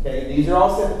to me. Okay? These are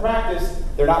all set to practice.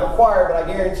 They're not required, but I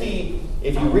guarantee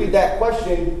if you read that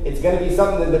question, it's going to be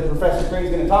something that the Professor Crane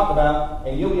is going to talk about,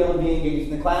 and you'll be able to be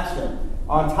engaged in the classroom.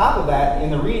 On top of that,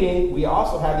 in the reading, we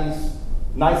also have these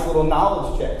nice little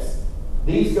knowledge checks.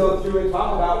 These go through and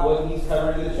talk about what he's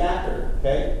covering in the chapter.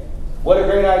 Okay? What a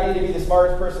great idea to be the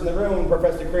smartest person in the room when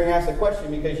Professor Crane asked a question,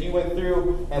 because you went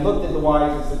through and looked at the why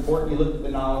is this important, you looked at the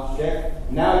knowledge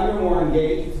check. Now you're more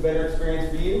engaged, it's a better experience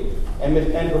for you,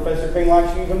 and Professor Crane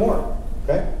likes you even more.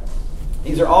 Okay?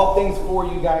 These are all things for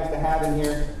you guys to have in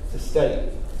here to study.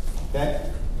 Okay?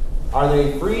 Are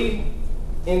they free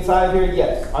inside of here?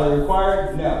 Yes. Are they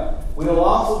required? No. We will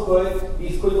also put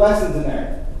these quick lessons in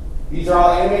there. These are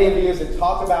all animated videos that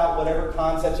talk about whatever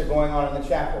concepts are going on in the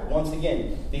chapter. Once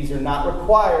again, these are not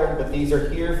required, but these are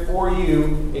here for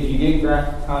you if you didn't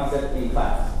grasp the concept in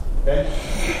class. Okay?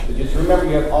 So just remember,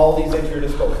 you have all these at your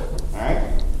disposal. All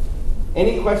right?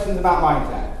 Any questions about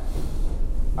MindTap?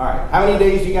 All right. How many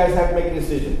days do you guys have to make a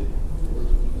decision?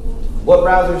 What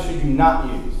browser should you not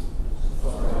use?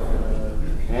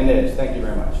 And Edge. Thank you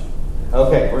very much.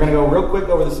 Okay, we're going to go real quick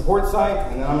over the support site,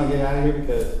 and then I'm going to get out of here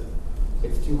because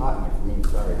it's too hot in here for me.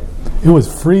 Sorry. It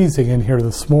was freezing in here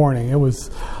this morning. It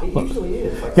usually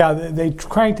is. Yeah, they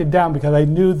cranked it down because I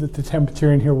knew that the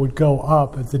temperature in here would go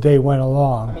up as the day went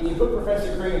along. I mean, you put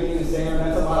Professor Craig and me in the same room.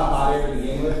 That's a lot of hot air to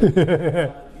begin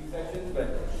with.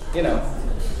 But, you know.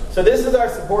 So this is our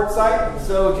support site.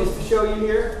 So just to show you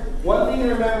here, one thing to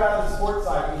remember out of the support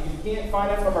site, if you can't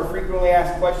find it from our frequently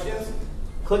asked questions,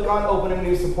 click on Open a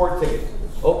New Support Ticket.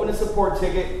 Open a support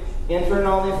ticket, enter in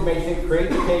all the information, create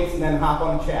the case, and then hop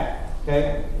on a chat.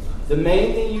 Okay? The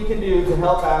main thing you can do to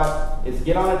help out is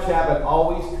get on a chat, but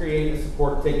always create a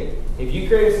support ticket. If you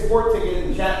create a support ticket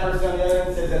and the chat person on the other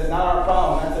end says that's not our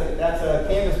problem, that's a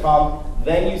Canvas problem,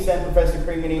 then you send Professor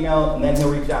Kring an email, and then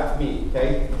he'll reach out to me.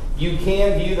 Okay? You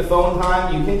can view the phone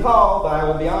time, you can call, but I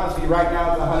will be honest with you, right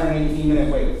now it's a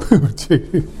 118-minute wait.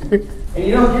 And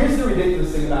you know, here's the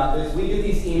ridiculous thing about this. We get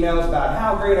these emails about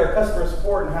how great our customer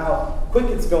support and how quick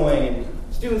it's going, and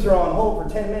students are on hold for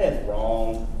 10 minutes.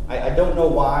 Wrong. I don't know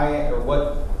why or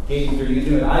what gauge they're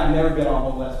using. I've never been on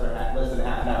hold less than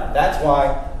half an hour. That's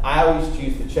why I always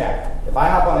choose to chat. If I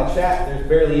hop on a chat, there's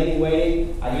barely any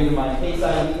waiting. I give them my case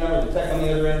ID number. The tech on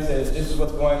the other end says, this is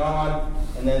what's going on,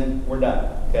 and then we're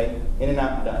done. Okay? In and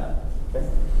out and done. Okay?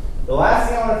 The last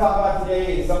thing I want to talk about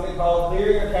today is something called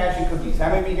clearing your cache and cookies. How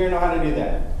many of you here know how to do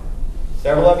that?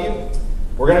 Several of you?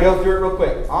 We're going to go through it real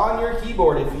quick. On your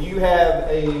keyboard, if you have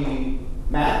a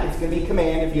Mac, it's going to be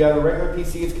Command. If you have a regular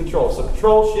PC, it's Control. So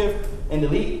Control, Shift, and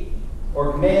Delete,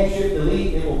 or Command, Shift,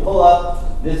 Delete, it will pull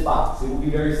up this box. It will be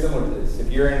very similar to this. If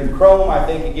you're in Chrome, I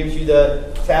think it gives you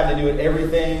the tab to do it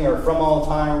everything or from all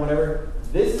time or whatever.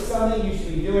 This is something you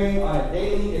should be doing on a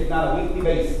daily, if not a weekly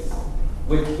basis.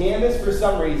 With Canvas, for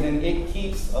some reason, it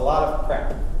keeps a lot of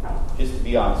crap, just to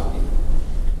be honest with you.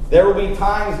 There will be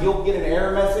times you'll get an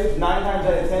error message. 9 times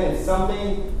out of 10, it's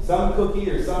something, some cookie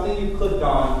or something you clicked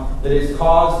on that has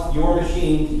caused your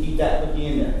machine to keep that cookie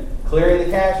in there. Clearing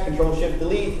the cache,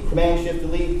 Control-Shift-Delete,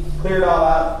 Command-Shift-Delete, clear it all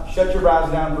out, shut your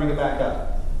browser down, and bring it back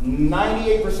up.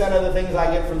 98% of the things I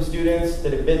get from students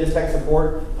that have been to tech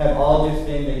support have all just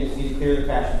been, they just need to clear the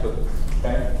cache and cookies.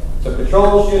 Okay? So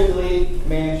Control-Shift-Delete,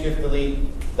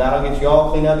 Command-Shift-Delete, that'll get you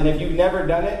all cleaned up. And if you've never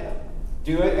done it,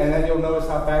 do it, and then you'll notice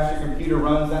how fast your computer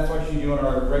runs. That's what you do on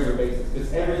a regular basis,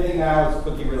 because everything now is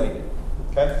cookie-related.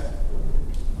 Okay?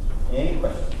 Any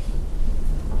questions?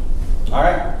 All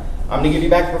right. I'm going to give you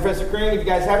back to Professor Kring. If you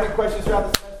guys have any questions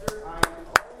throughout the semester, I am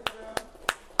always around.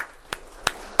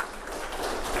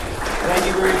 Thank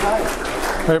you for your time.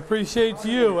 I appreciate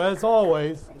you, as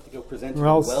always. I have to go present to the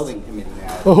welding committee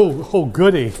now. Oh,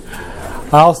 goody.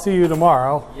 I'll see you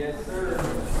tomorrow. Yes, sir.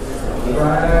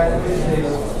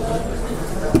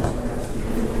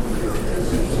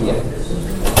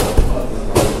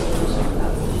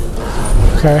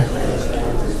 Okay.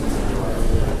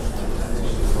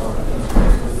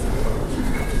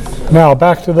 Now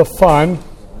back to the fun.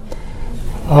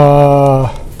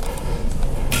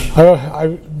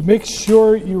 I make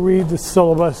sure you read the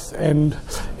syllabus, and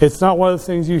it's not one of the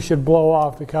things you should blow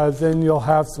off, because then you'll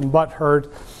have some butt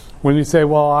hurt when you say,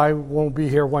 well, I won't be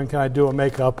here, when can I do a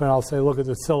makeup? And I'll say, look at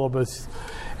the syllabus,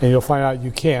 and you'll find out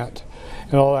you can't,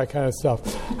 and all that kind of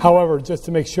stuff. However, just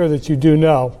to make sure that you do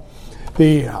know,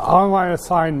 the online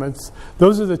assignments,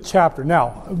 those are the chapter. Now,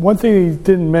 one thing you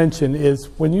didn't mention is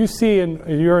when you see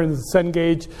you're in the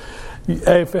Cengage,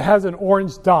 if it has an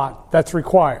orange dot, that's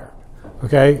required.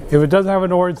 Okay? If it doesn't have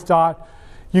an orange dot,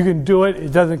 you can do it.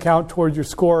 It doesn't count towards your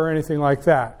score or anything like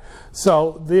that.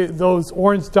 So those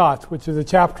orange dots, which are the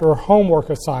chapter homework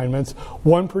assignments,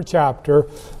 1 per chapter,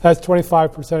 that's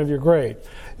 25% of your grade.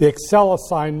 The Excel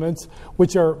assignments,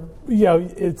 which are,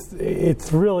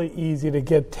 it's really easy to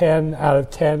get 10 out of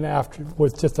 10 after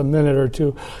with just a minute or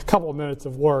two, a couple of minutes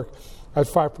of work, that's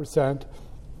 5%.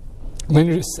 Then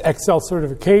your Excel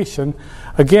certification,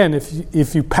 again,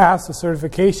 if you pass the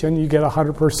certification, you get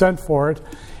 100% for it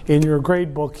in your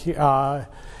grade book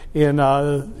in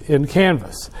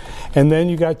Canvas. And then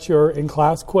you got your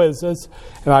in-class quizzes,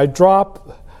 and I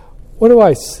drop, what do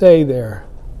I say there?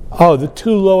 Oh, the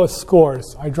 2 lowest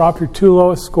scores. I drop your 2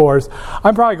 lowest scores.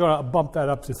 I'm probably going to bump that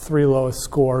up to 3 lowest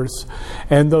scores.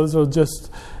 And those will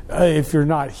just, if you're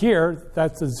not here,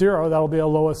 that's a 0. That'll be a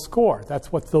lowest score.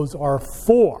 That's what those are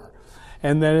for.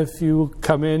 And then if you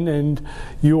come in and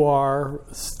you are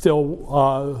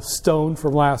still stoned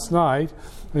from last night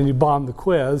and you bomb the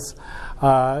quiz,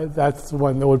 that's the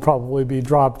one that would probably be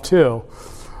dropped too.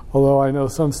 Although I know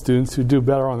some students who do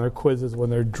better on their quizzes when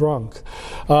they're drunk.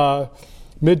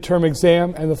 Midterm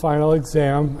exam and the final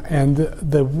exam, and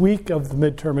the week of the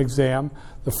midterm exam,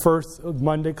 the first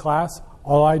Monday class,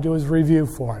 all I do is review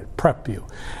for it, prep you.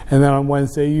 And then on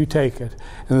Wednesday you take it.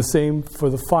 And the same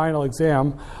for the final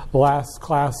exam. The last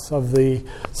class of the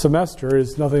semester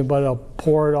is nothing but a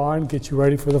pour it on, get you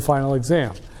ready for the final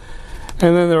exam.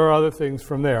 And then there are other things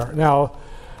from there. Now,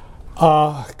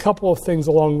 a couple of things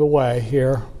along the way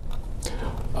here.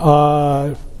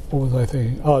 What was I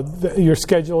thinking? Your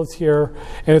schedule is here,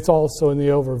 and it's also in the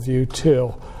overview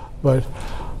too. But,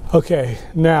 okay,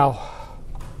 now,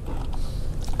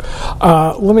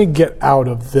 let me get out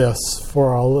of this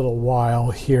for a little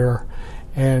while here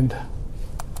and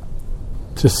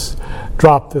just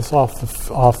drop this off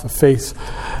the face.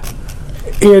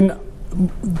 In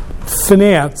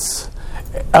finance,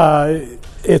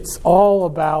 it's all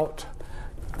about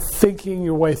thinking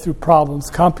your way through problems,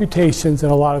 computations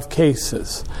in a lot of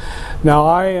cases. Now,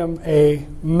 I am a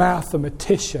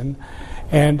mathematician,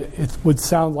 and it would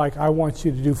sound like I want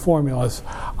you to do formulas.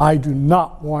 I do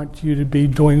not want you to be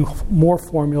doing more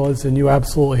formulas than you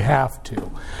absolutely have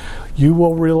to. You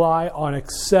will rely on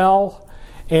Excel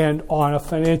and on a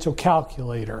financial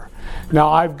calculator. Now,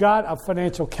 I've got a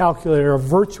financial calculator, a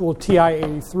virtual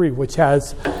TI-83, which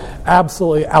has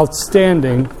absolutely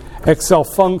outstanding Excel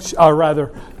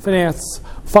finance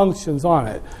functions on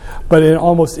it. But in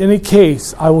almost any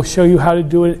case, I will show you how to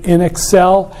do it in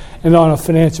Excel and on a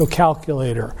financial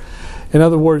calculator. In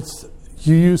other words,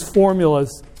 you use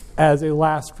formulas as a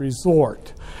last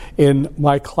resort in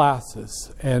my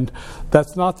classes. And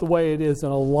that's not the way it is in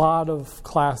a lot of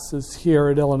classes here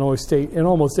at Illinois State and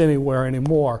almost anywhere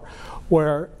anymore,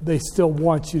 where they still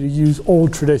want you to use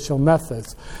old traditional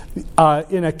methods.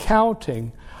 In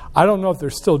accounting, I don't know if they're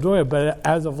still doing it, but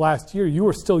as of last year, you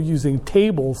were still using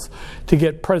tables to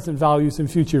get present values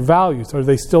and future values. Are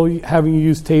they still having you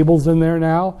use tables in there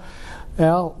now?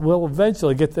 Well, we'll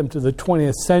eventually get them to the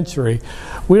 20th century.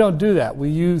 We don't do that. We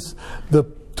use the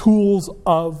tools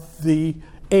of the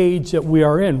age that we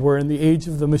are in. We're in the age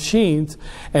of the machines,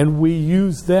 and we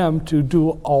use them to do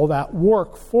all that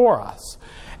work for us.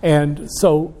 And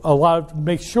so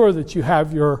make sure that you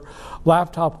have your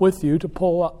laptop with you to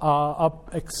pull up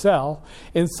Excel.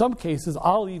 In some cases,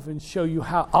 I'll even show you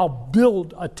how I'll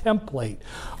build a template.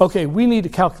 Okay, we need to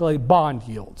calculate bond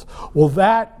yields. Well,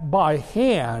 that by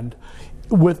hand,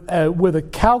 with a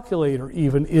calculator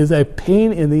even, is a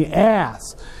pain in the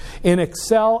ass. In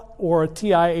Excel or a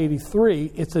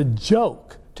TI-83, it's a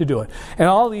joke to do it. And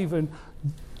I'll even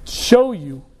show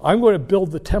you, I'm going to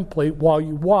build the template while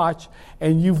you watch,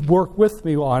 and you work with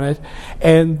me on it,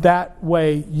 and that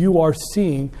way you are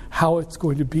seeing how it's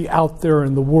going to be out there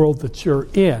in the world that you're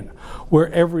in,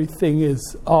 where everything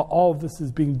is, all of this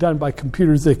is being done by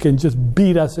computers that can just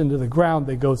beat us into the ground.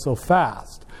 They go so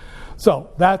fast.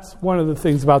 So that's one of the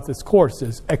things about this course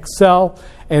is Excel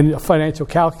and a financial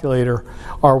calculator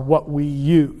are what we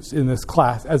use in this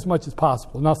class as much as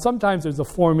possible. Now, sometimes there's a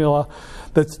formula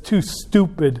that's too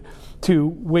stupid to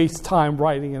waste time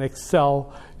writing an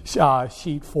Excel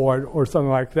sheet for it or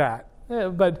something like that.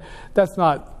 But that's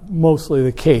not mostly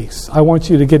the case. I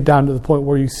want you to get down to the point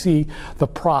where you see the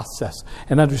process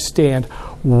and understand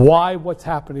why what's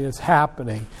happening is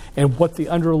happening and what the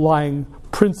underlying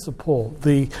principle,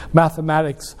 the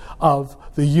mathematics of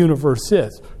the universe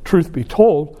is. Truth be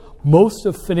told, most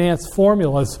of finance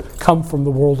formulas come from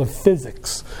the world of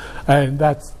physics.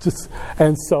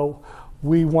 And so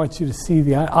we want you to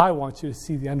see I want you to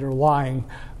see the underlying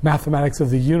mathematics of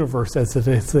the universe as it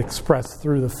is expressed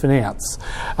through the finance,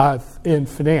 in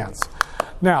finance.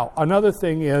 Now, another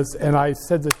thing is, and I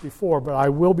said this before, but I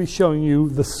will be showing you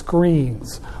the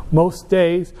screens. Most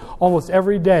days, almost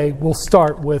every day, we'll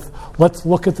start with, let's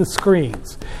look at the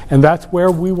screens. And that's where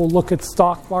we will look at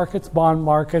stock markets, bond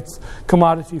markets,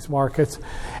 commodities markets.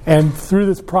 And through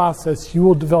this process, you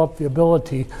will develop the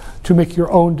ability to make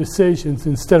your own decisions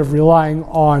instead of relying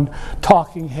on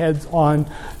talking heads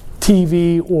on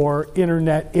TV or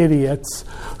internet idiots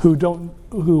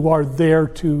who are there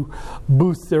to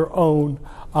boost their own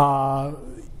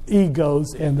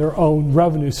egos and their own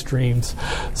revenue streams.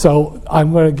 So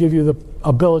I'm going to give you the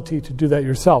ability to do that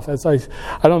yourself. As I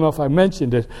don't know if I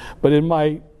mentioned it, but in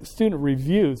my student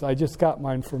reviews, I just got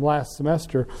mine from last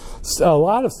semester. A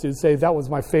lot of students say that was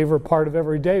my favorite part of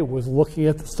every day, was looking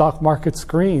at the stock market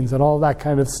screens and all that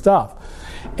kind of stuff.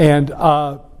 And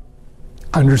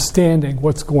understanding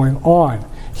what's going on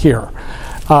here.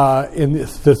 in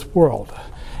this world.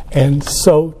 And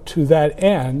so to that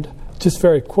end, just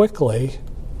very quickly,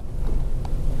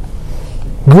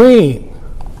 green.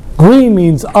 Green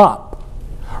means up.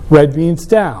 Red means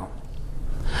down.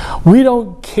 We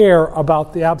don't care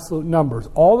about the absolute numbers.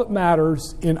 All that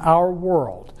matters in our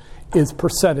world is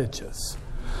percentages.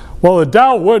 Well, the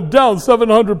Dow went down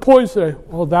 700 points today.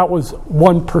 Well, that was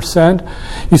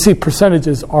 1%. You see,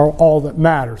 percentages are all that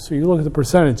matter. So you look at the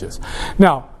percentages.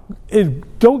 Now,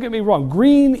 don't get me wrong.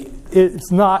 Green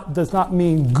does not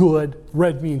mean good.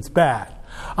 Red means bad.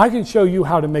 I can show you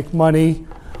how to make money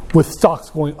with stocks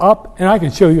going up, and I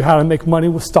can show you how to make money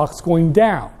with stocks going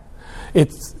down.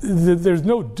 There's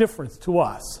no difference to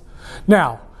us.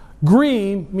 Now,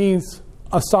 green means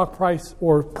a stock price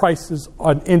or prices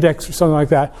on index or something like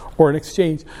that, or an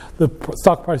exchange, the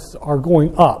stock prices are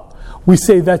going up. We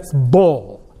say that's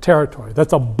bull territory.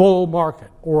 That's a bull market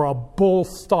or a bull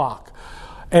stock.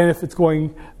 And if it's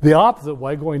going the opposite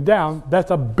way, going down,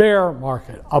 that's a bear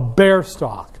market, a bear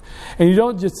stock. And you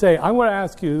don't just say, I'm going to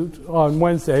ask you on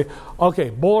Wednesday, okay,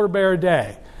 bull or bear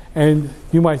day? And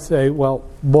you might say, well,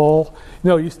 bull.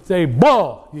 No, you say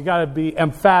bull. You got to be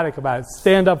emphatic about it.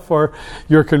 Stand up for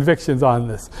your convictions on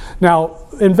this. Now,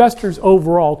 investors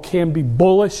overall can be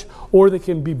bullish or they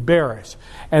can be bearish.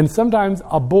 And sometimes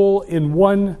a bull in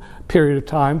one period of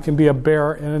time can be a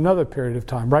bear in another period of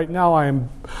time. Right now I am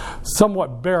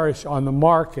somewhat bearish on the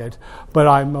market, but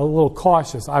I'm a little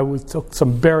cautious. I took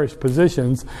some bearish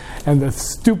positions, and the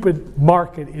stupid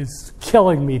market is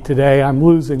killing me today. I'm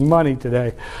losing money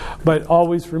today. But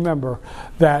always remember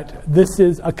that this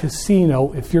is a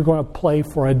casino if you're going to play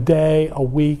for a day, a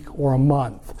week, or a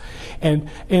month. And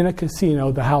in a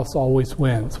casino, the house always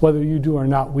wins. Whether you do or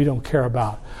not, we don't care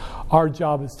about. Our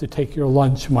job is to take your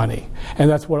lunch money, and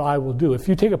that's what I will do. If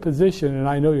you take a position and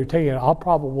I know you're taking it, I'll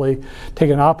probably take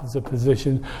an opposite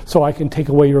position so I can take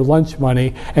away your lunch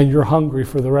money and you're hungry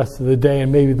for the rest of the day and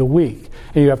maybe the week.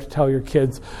 And you have to tell your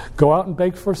kids, go out and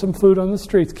beg for some food on the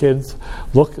streets, kids.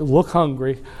 Look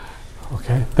hungry.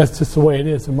 Okay, that's just the way it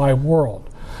is in my world.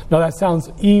 Now that sounds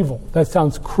evil. That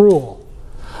sounds cruel.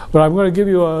 But I'm going to give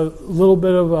you a little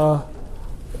bit of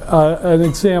an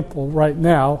example right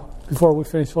now before we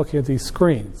finish looking at these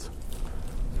screens.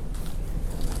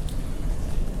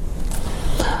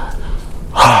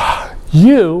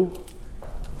 You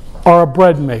are a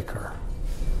bread maker.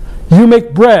 You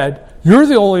make bread. You're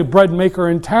the only bread maker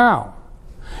in town.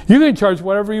 You can charge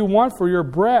whatever you want for your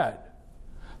bread.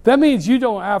 That means you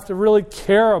don't have to really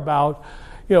care about,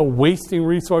 wasting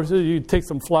resources. You take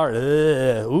some flour.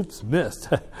 Oops, missed.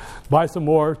 Buy some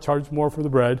more. Charge more for the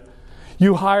bread.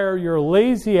 You hire your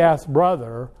lazy-ass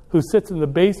brother who sits in the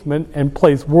basement and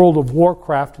plays World of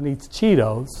Warcraft and eats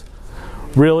Cheetos.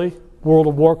 Really? World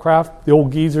of Warcraft? The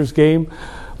old geezer's game?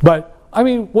 But,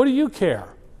 what do you care?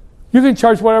 You can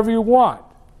charge whatever you want.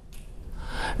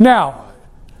 Now,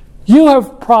 you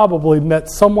have probably met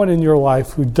someone in your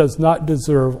life who does not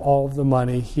deserve all of the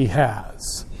money he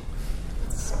has.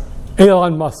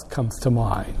 Elon Musk comes to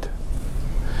mind.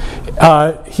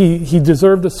 He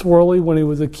deserved a swirly when he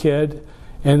was a kid,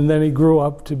 and then he grew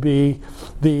up to be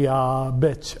the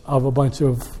bitch of a bunch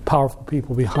of powerful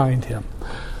people behind him.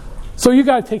 So you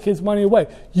got to take his money away.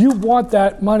 You want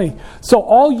that money. So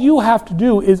all you have to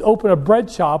do is open a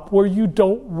bread shop where you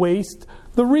don't waste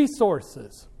the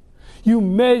resources. You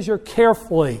measure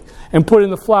carefully and put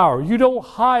in the flour. You don't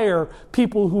hire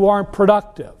people who aren't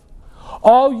productive.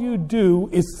 All you do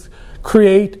is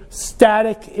create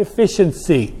static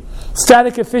efficiency.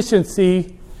 Static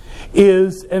efficiency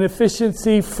is an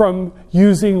efficiency from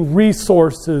using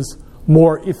resources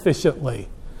more efficiently.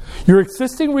 Your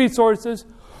existing resources,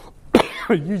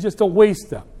 you just don't waste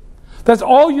them. That's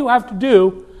all you have to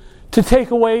do to take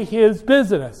away his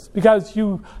business. Because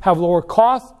you have lower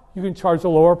costs, you can charge a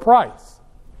lower price.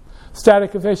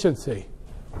 Static efficiency.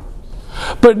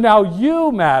 But now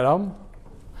you, madam,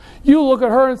 you look at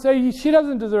her and say, she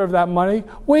doesn't deserve that money.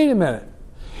 Wait a minute.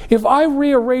 If I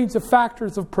rearrange the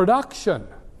factors of production,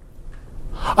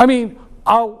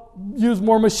 I'll use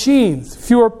more machines,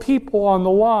 fewer people on the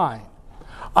line.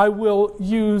 I will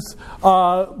use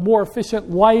more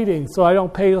efficient lighting so I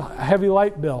don't pay heavy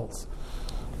light bills.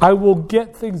 I will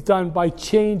get things done by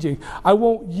changing. I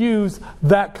won't use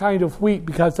that kind of wheat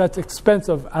because that's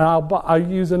expensive, and I'll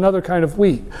use another kind of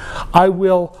wheat. I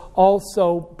will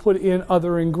also put in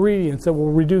other ingredients that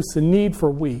will reduce the need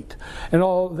for wheat and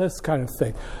all this kind of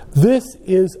thing. This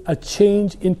is a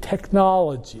change in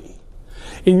technology.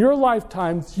 In your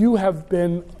lifetimes, you have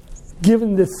been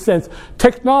given this sense.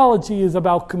 Technology is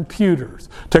about computers.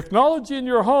 Technology in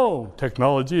your home.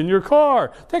 Technology in your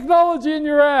car. Technology in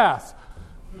your ass.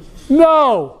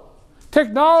 No.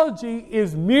 Technology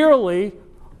is merely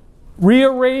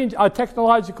a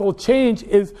technological change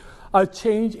is a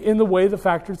change in the way the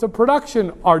factors of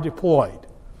production are deployed.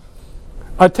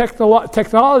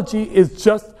 Technology is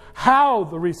just how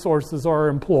the resources are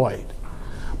employed,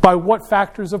 by what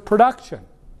factors of production.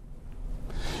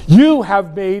 You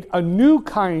have made a new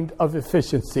kind of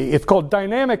efficiency. It's called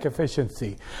dynamic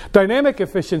efficiency. Dynamic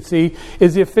efficiency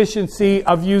is the efficiency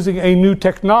of using a new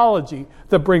technology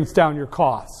that brings down your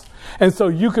costs. And so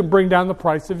you can bring down the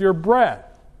price of your bread.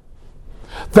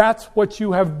 That's what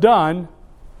you have done.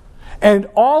 And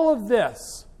all of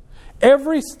this,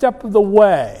 every step of the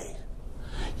way,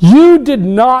 you did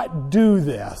not do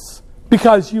this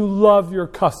because you love your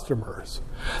customers.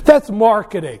 That's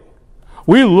marketing.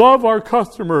 We love our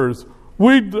customers.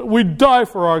 We die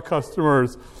for our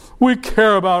customers. We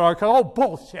care about our customers. Oh,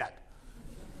 bullshit.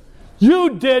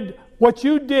 You did what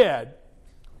you did,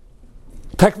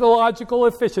 technological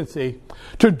efficiency,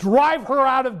 to drive her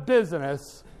out of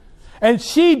business, and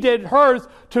she did hers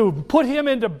to put him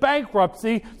into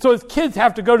bankruptcy so his kids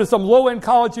have to go to some low-end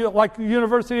college like the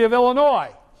University of Illinois.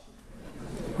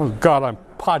 Oh, God, I'm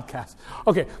podcast.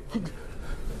 Okay.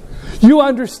 You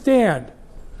understand.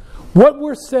 What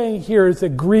we're saying here is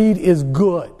that greed is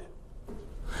good.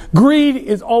 Greed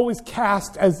is always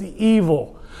cast as the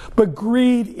evil, but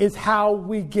greed is how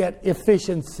we get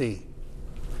efficiency.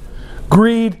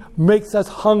 Greed makes us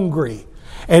hungry.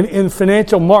 And in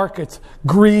financial markets,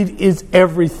 greed is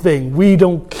everything. We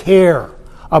don't care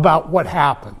about what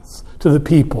happens to the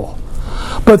people.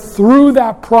 But through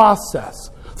that process,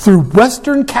 through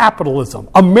Western capitalism,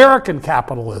 American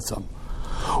capitalism,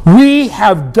 we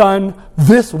have done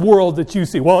this world that you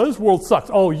see. Well, this world sucks.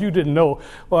 Oh, you didn't know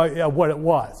what it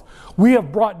was. We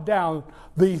have brought down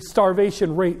the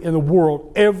starvation rate in the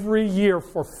world every year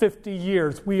for 50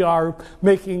 years. We are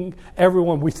making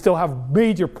everyone, we still have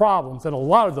major problems, and a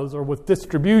lot of those are with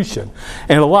distribution.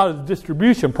 And a lot of the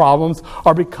distribution problems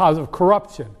are because of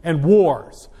corruption and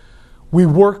wars. We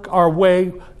work our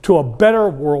way to a better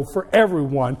world for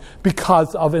everyone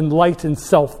because of enlightened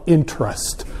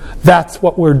self-interest. That's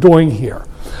what we're doing here.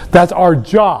 That's our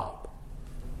job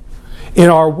in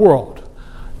our world.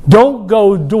 Don't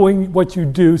go doing what you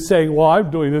do saying, well,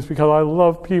 I'm doing this because I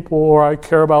love people or I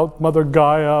care about Mother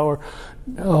Gaia.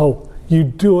 No, you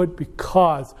do it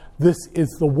because this is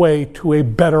the way to a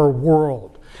better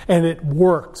world. And it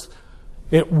works.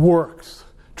 It works.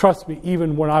 Trust me,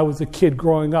 even when I was a kid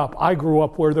growing up, I grew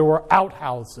up where there were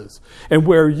outhouses and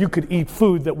where you could eat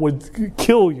food that would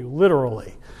kill you,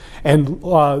 literally. And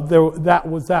that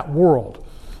was that world.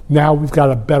 Now we've got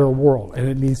a better world, and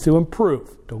it needs to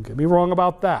improve. Don't get me wrong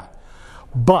about that.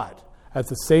 But at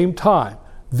the same time,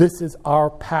 this is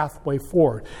our pathway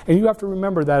forward. And you have to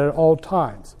remember that at all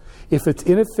times. If it's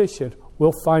inefficient,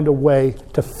 we'll find a way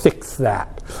to fix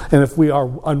that. And if we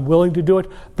are unwilling to do it,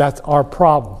 that's our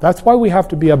problem. That's why we have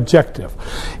to be objective.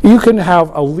 You can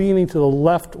have a leaning to the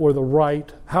left or the right,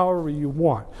 however you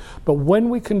want. But when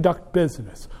we conduct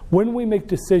business, when we make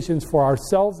decisions for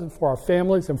ourselves and for our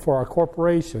families and for our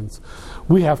corporations,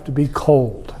 we have to be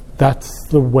cold. That's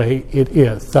the way it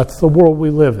is. That's the world we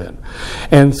live in.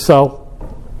 And so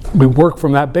we work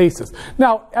from that basis.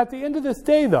 Now, at the end of this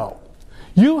day, though,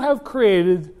 you have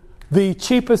created the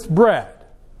cheapest bread.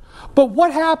 But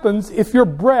what happens if your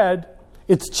bread,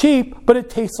 it's cheap, but it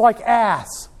tastes like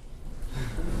ass?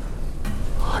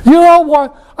 You know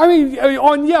what? I mean,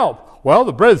 on Yelp, well,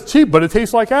 the bread's cheap, but it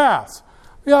tastes like ass.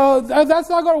 You know, that's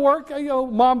not going to work. You know,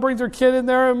 mom brings her kid in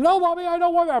there, and no, mommy, I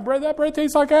don't want that bread. That bread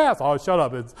tastes like ass. Oh, shut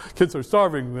up. Kids are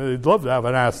starving. They'd love to have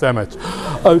an ass sandwich.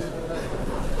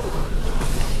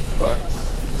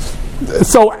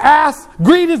 So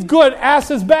greed is good,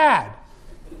 ass is bad.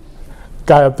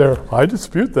 Guy up there, I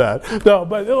dispute that. No,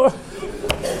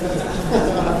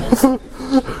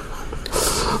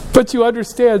 but you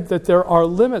understand that there are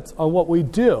limits on what we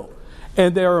do,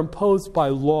 and they are imposed by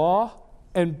law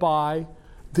and by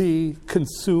the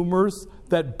consumers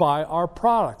that buy our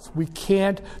products. We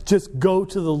can't just go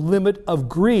to the limit of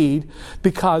greed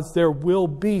because there will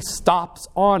be stops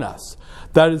on us.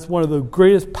 That is one of the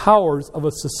greatest powers of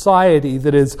a society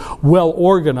that is well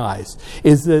organized,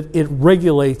 is that it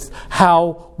regulates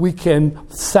how we can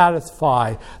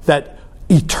satisfy that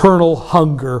eternal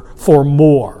hunger for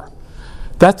more.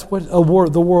 That's what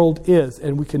the world is,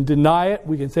 and we can deny it.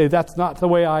 We can say, that's not the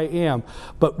way I am.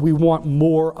 But we want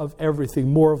more of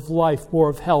everything, more of life, more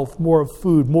of health, more of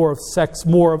food, more of sex,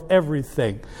 more of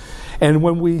everything. And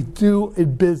when we do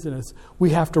in business,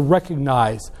 we have to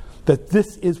recognize that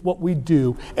this is what we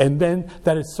do, and then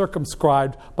that is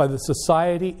circumscribed by the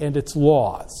society and its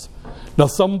laws. Now,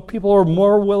 some people are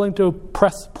more willing to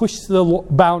push the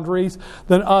boundaries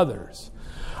than others.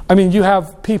 I mean, you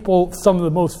have people, some of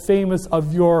the most famous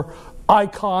of your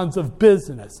icons of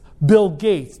business, Bill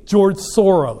Gates, George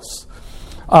Soros,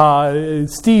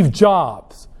 Steve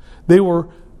Jobs. They were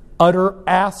utter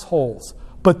assholes,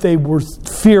 but they were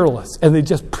fearless, and they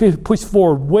just pushed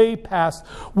forward way past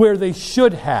where they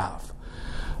should have.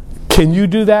 Can you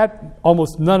do that?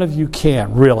 Almost none of you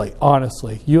can, really,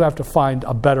 honestly. You have to find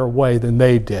a better way than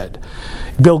they did.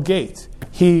 Bill Gates,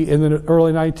 he, in the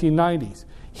early 1990s,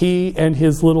 he and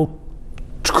his little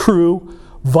crew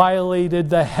violated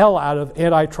the hell out of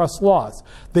antitrust laws.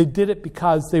 They did it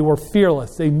because they were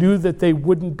fearless. They knew that they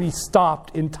wouldn't be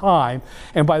stopped in time,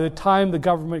 and by the time the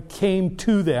government came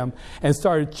to them and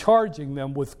started charging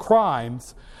them with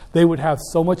crimes, they would have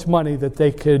so much money that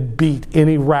they could beat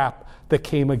any rap that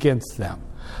came against them.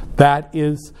 That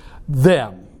is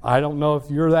them. I don't know if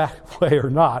you're that way or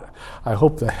not. I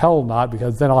hope the hell not,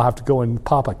 because then I'll have to go and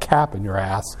pop a cap in your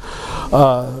ass.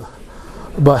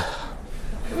 But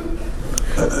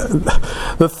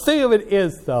the thing of it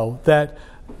is, though, that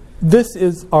this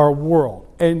is our world.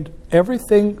 And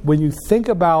everything, when you think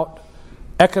about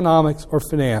economics or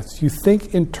finance, you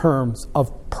think in terms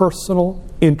of personal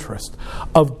interest,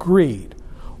 of greed.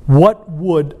 What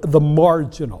would the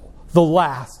marginal,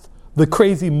 the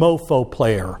crazy mofo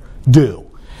player do?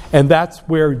 And that's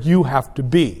where you have to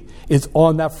be, is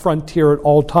on that frontier at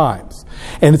all times.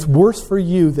 And it's worse for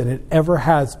you than it ever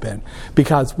has been,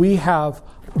 because we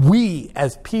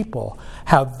as people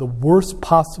have the worst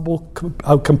possible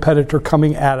competitor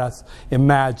coming at us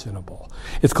imaginable.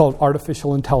 It's called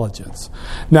artificial intelligence.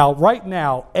 Now, right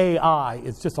now, AI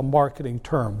is just a marketing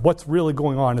term. What's really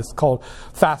going on is called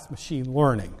fast machine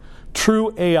learning.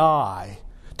 True AI,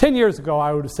 10 years ago,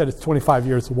 I would have said it's 25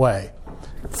 years away.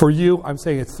 For you, I'm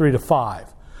saying it's 3 to 5.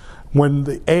 When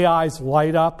the AIs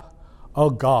light up, oh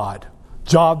God,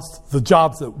 the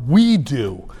jobs that we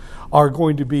do are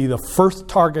going to be the first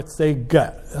targets they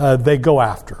go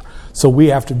after. So we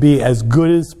have to be as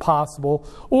good as possible,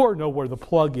 or know where the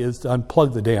plug is to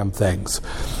unplug the damn things.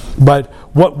 But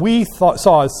what we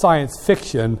saw as science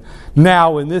fiction,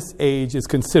 now in this age is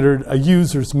considered a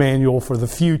user's manual for the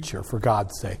future, for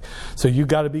God's sake. So you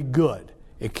got to be good.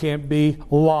 It can't be,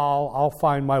 lol, I'll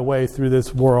find my way through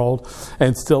this world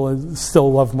and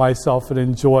still love myself and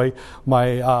enjoy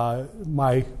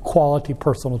my quality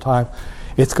personal time.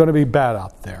 It's going to be bad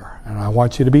out there, and I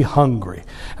want you to be hungry.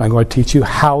 And I'm going to teach you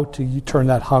how to turn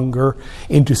that hunger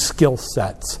into skill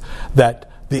sets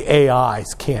that the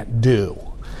AIs can't do.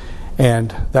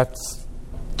 And that's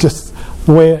just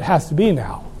the way it has to be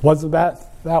now. Wasn't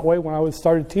that way when I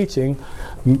started teaching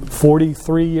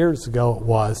 43 years ago? It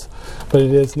was, but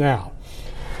it is now.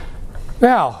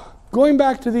 Now, going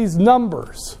back to these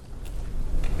numbers,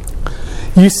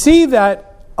 you see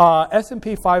that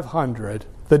S&P 500,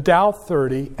 the Dow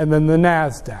 30, and then the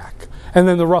NASDAQ, and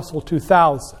then the Russell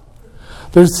 2000.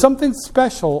 There's something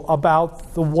special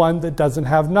about the one that doesn't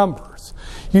have numbers.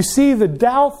 You see, the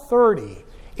Dow 30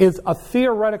 is a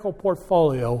theoretical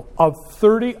portfolio of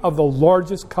 30 of the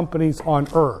largest companies on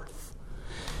Earth.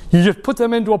 You just put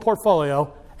them into a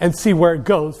portfolio and see where it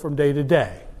goes from day to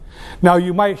day. Now,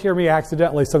 you might hear me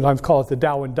accidentally sometimes call it the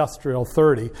Dow Industrial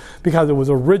 30, because it was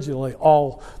originally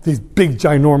all these big,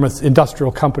 ginormous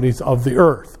industrial companies of the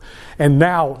earth. And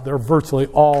now they're virtually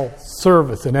all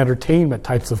service and entertainment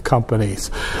types of companies.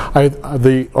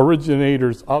 The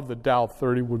originators of the Dow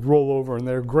 30 would roll over in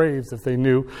their graves if they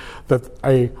knew that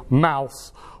a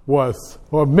mouse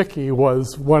Mickey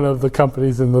was one of the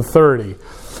companies in the 30.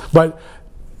 But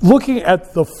looking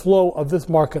at the flow of this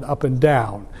market up and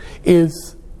down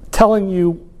is telling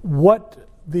you what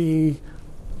the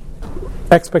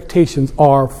expectations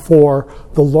are for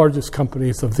the largest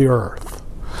companies of the earth.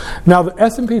 Now, the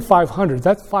S&P 500,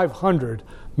 that's 500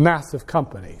 massive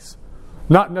companies,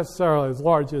 not necessarily as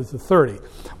large as the 30.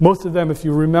 Most of them, if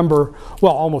you remember,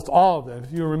 well, almost all of them,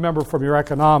 if you remember from your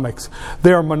economics,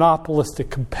 they are monopolistic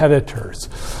competitors.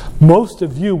 Most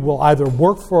of you will either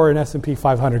work for an S&P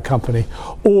 500 company,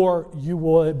 or you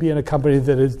will be in a company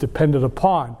that is dependent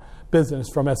upon business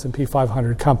from S&P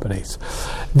 500 companies.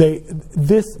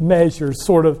 This measures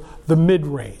sort of the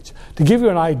mid-range. To give you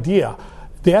an idea,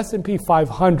 the S&P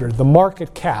 500, the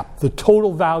market cap, the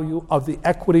total value of the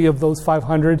equity of those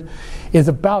 500 is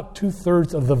about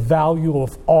 2/3 of the value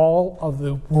of all of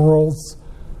the world's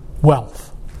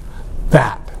wealth.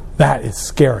 That is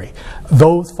scary.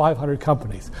 Those 500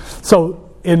 companies. So,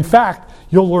 in fact,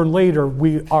 you'll learn later,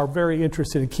 we are very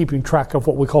interested in keeping track of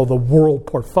what we call the world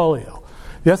portfolio.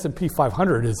 The S&P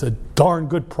 500 is a darn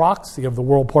good proxy of the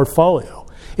world portfolio.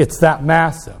 It's that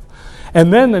massive.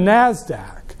 And then the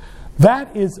NASDAQ,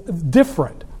 that is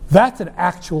different. That's an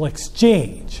actual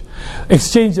exchange.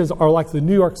 Exchanges are like the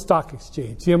New York Stock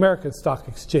Exchange, the American Stock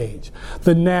Exchange,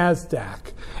 the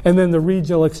NASDAQ, and then the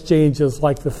regional exchanges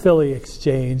like the Philly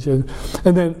Exchange, and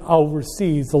then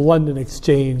overseas, the London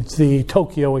Exchange, the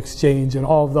Tokyo Exchange, and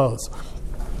all of those.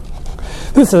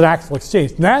 This is an actual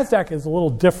exchange. NASDAQ is a little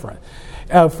different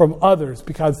from others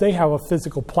because they have a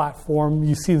physical platform.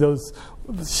 You see those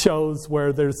shows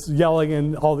where there's yelling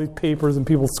and all these papers and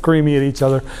people screaming at each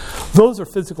other. Those are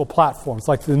physical platforms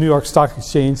like the New York Stock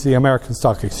Exchange, the American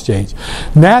Stock Exchange.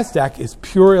 NASDAQ is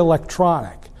pure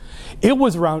electronic. It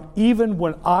was around even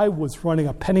when I was running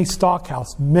a penny stock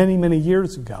house many, many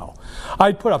years ago.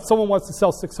 I'd put up, someone wants to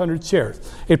sell 600 shares.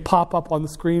 It'd pop up on the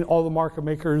screen. All the market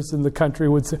makers in the country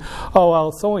would say, oh,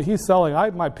 well, someone he's selling,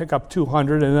 I might pick up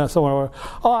 200. And then someone over,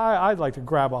 oh, I'd like to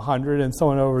grab 100. And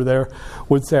someone over there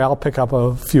would say, I'll pick up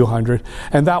a few hundred.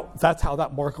 And that's how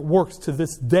that market works to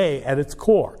this day at its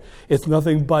core. It's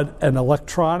nothing but an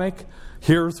electronic,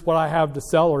 here's what I have to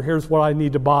sell or here's what I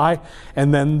need to buy,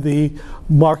 and then the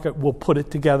market will put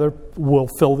it together, will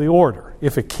fill the order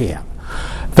if it can.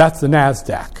 That's the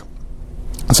NASDAQ.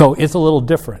 So it's a little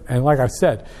different. And like I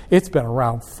said, it's been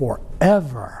around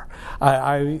forever.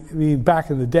 I mean, back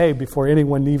in the day, before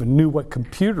anyone even knew what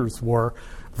computers were,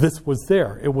 this was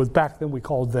there. It was back then we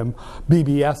called them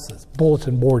BBSs,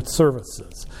 Bulletin Board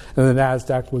Services. And the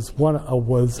NASDAQ was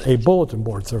a bulletin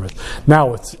board service.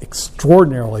 Now it's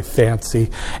extraordinarily fancy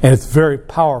and it's very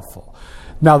powerful.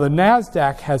 Now the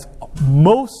NASDAQ has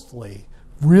mostly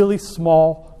really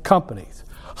small companies,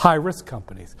 high-risk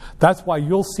companies. That's why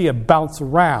you'll see it bounce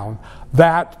around,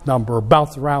 that number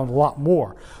bounce around a lot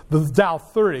more. The Dow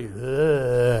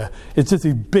 30, it's just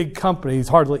these big companies,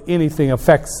 hardly anything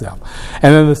affects them.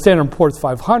 And then the Standard & Poor's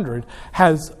 500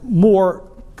 has more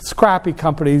scrappy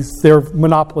companies. They're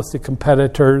monopolistic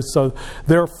competitors, so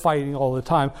they're fighting all the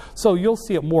time. So you'll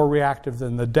see it more reactive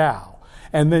than the Dow.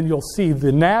 And then you'll see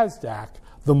the NASDAQ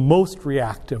the most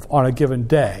reactive on a given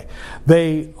day.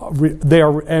 They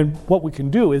are, and what we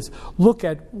can do is look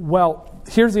at, well,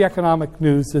 here's the economic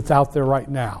news that's out there right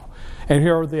now. And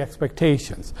here are the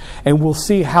expectations. And we'll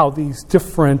see how these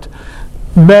different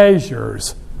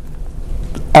measures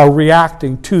are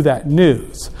reacting to that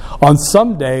news. On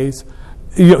some days,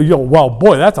 well,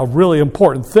 boy, that's a really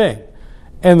important thing.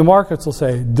 And the markets will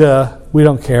say, duh, we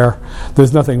don't care.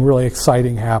 There's nothing really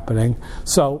exciting happening.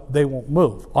 So they won't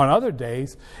move. On other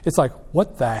days, it's like,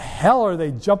 what the hell are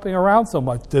they jumping around so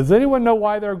much? Does anyone know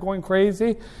why they're going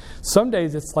crazy? Some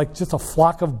days it's like just a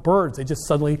flock of birds.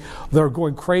 They're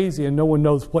going crazy and no one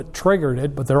knows what triggered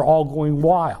it, but they're all going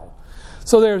wild.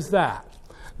 So there's that.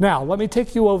 Now, let me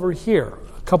take you over here,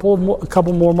 a couple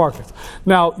more markets.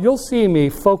 Now, you'll see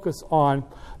me focus on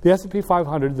the S&P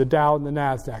 500, the Dow, and the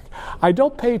NASDAQ. I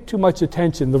don't pay too much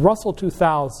attention. The Russell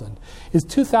 2000 is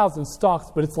 2,000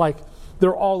 stocks, but it's like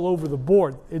they're all over the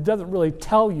board. It doesn't really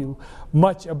tell you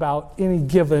much about any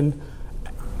given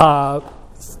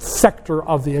sector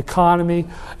of the economy.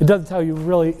 It doesn't tell you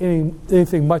really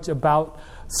anything much about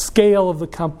scale of the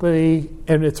company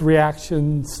and its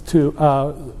reactions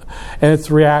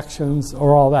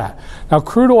or all that. Now,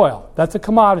 crude oil, that's a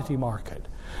commodity market.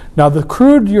 Now, the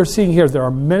crude you're seeing here, there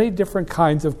are many different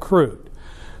kinds of crude.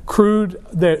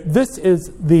 This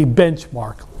is the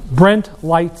benchmark, Brent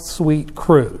light sweet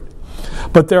crude.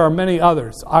 But there are many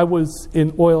others. I was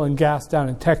in oil and gas down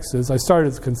in Texas. I started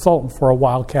as a consultant for a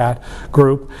Wildcat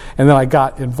group, and then I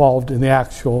got involved in the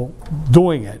actual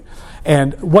doing it.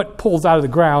 And what pulls out of the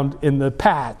ground in the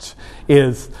patch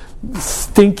is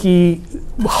stinky,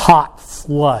 hot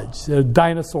sludge,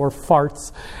 dinosaur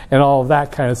farts, and all of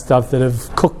that kind of stuff that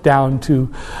have cooked down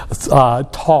to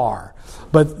tar.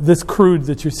 But this crude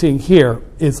that you're seeing here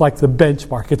is like the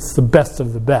benchmark. It's the best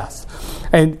of the best.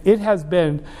 And it has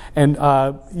been, and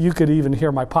you could even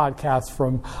hear my podcast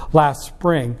from last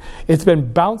spring, it's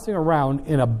been bouncing around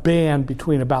in a band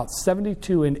between about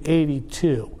 72 and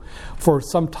 82 for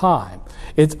some time.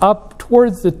 It's up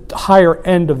towards the higher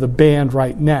end of the band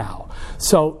right now.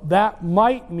 So that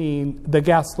might mean the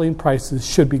gasoline prices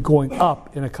should be going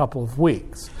up in a couple of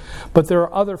weeks. But there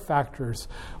are other factors.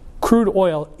 Crude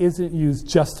oil isn't used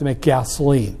just to make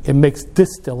gasoline. It makes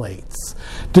distillates.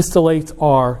 Distillates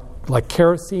are like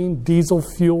kerosene, diesel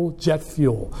fuel, jet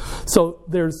fuel. So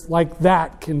there's like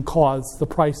that can cause the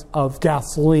price of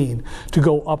gasoline to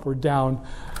go up or down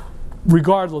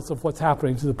regardless of what's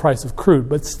happening to the price of crude.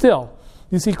 But still,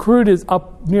 you see crude is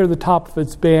up near the top of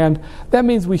its band. That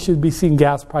means we should be seeing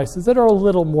gas prices that are a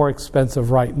little more expensive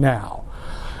right now.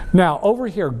 Now, over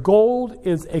here, gold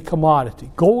is a commodity.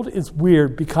 Gold is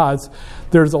weird because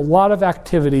there's a lot of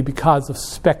activity because of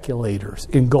speculators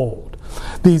in gold.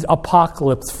 These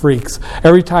apocalypse freaks,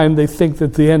 every time they think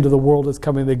that the end of the world is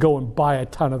coming, they go and buy a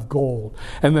ton of gold.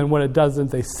 And then when it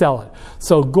doesn't, they sell it.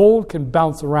 So gold can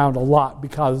bounce around a lot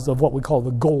because of what we call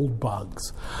the gold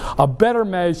bugs. A better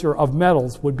measure of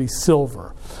metals would be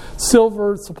silver.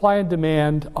 Silver, supply and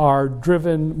demand are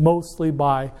driven mostly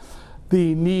by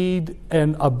the need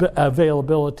and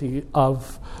availability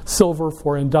of silver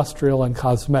for industrial and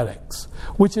cosmetics,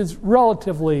 which is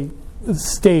relatively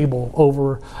stable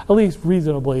over at least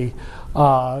reasonably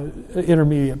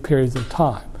intermediate periods of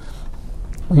time.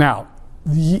 Now,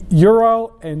 the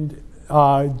euro and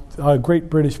Great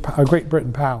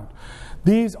Britain pound,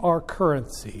 these are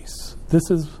currencies.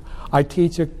 I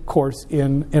teach a course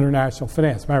in international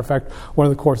finance. Matter of fact, one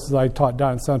of the courses I taught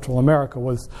down in Central America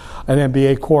was an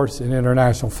MBA course in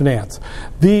international finance.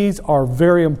 These are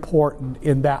very important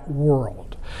in that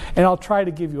world. And I'll try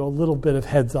to give you a little bit of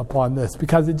heads up on this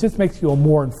because it just makes you a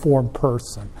more informed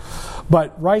person.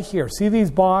 But right here, see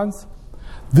these bonds?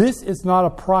 This is not a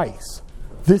price.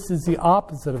 This is the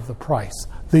opposite of the price,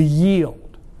 the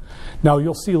yield. Now,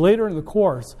 you'll see later in the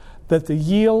course that the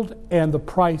yield and the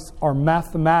price are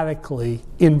mathematically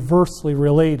inversely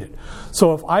related.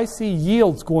 So if I see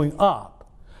yields going up,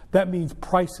 that means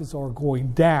prices are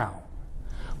going down.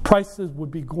 Prices would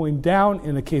be going down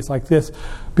in a case like this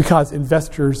because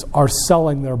investors are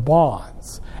selling their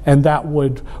bonds, and that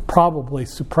would probably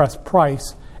suppress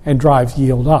price and drive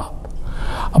yield up.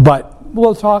 But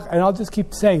we'll talk, and I'll just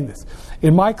keep saying this.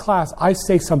 In my class, I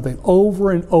say something over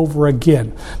and over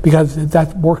again because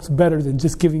that works better than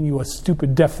just giving you a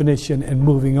stupid definition and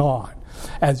moving on.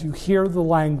 As you hear the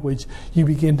language, you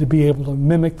begin to be able to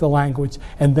mimic the language,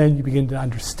 and then you begin to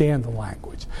understand the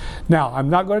language. Now,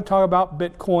 I'm not going to talk about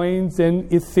Bitcoins and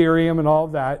Ethereum and all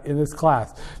that in this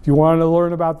class. If you want to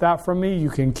learn about that from me,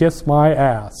 you can kiss my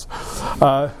ass.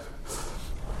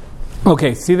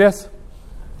 Okay, see this?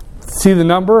 See the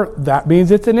number? That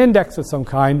means it's an index of some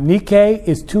kind. Nikkei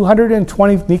is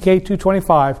 220. Nikkei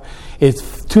 225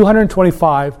 is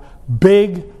 225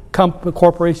 big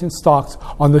corporation stocks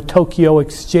on the Tokyo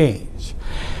Exchange.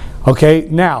 Okay,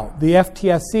 now the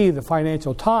FTSE, the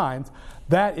Financial Times,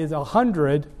 that is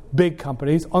 100 big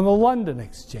companies on the London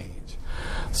Exchange.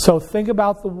 So think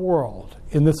about the world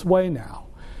in this way now.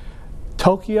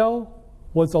 Tokyo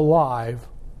was alive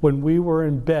when we were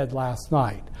in bed last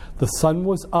night. The sun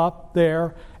was up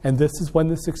there, and this is when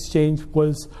this exchange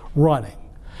was running.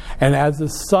 And as the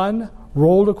sun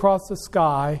rolled across the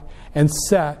sky and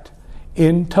set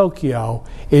in Tokyo,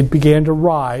 it began to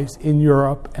rise in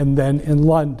Europe and then in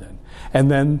London. And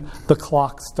then the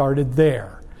clock started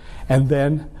there. And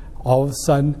then all of a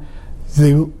sudden,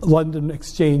 the London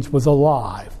Exchange was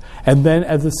alive. And then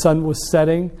as the sun was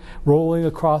setting, rolling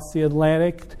across the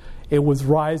Atlantic, it was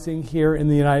rising here in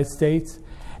the United States.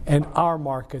 And our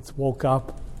markets woke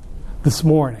up this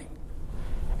morning.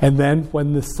 And then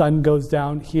when the sun goes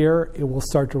down here, it will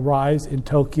start to rise in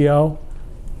Tokyo.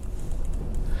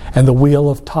 And the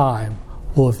wheel of time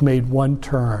will have made one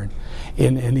turn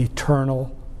in an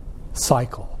eternal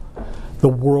cycle. The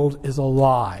world is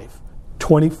alive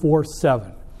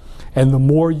 24/7. And the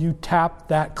more you tap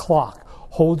that clock,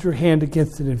 hold your hand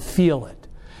against it and feel it,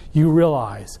 you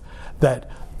realize that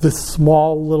this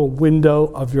small little window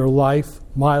of your life,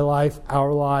 my life,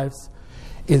 our lives,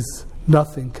 is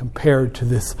nothing compared to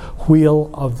this wheel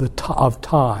of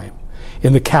time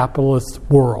in the capitalist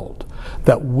world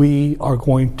that we are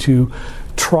going to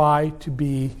try to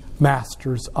be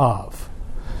masters of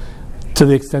to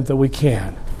the extent that we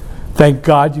can. Thank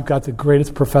God you've got the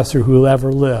greatest professor who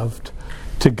ever lived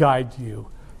to guide you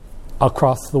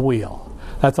across the wheel.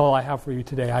 That's all I have for you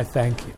today. I thank you.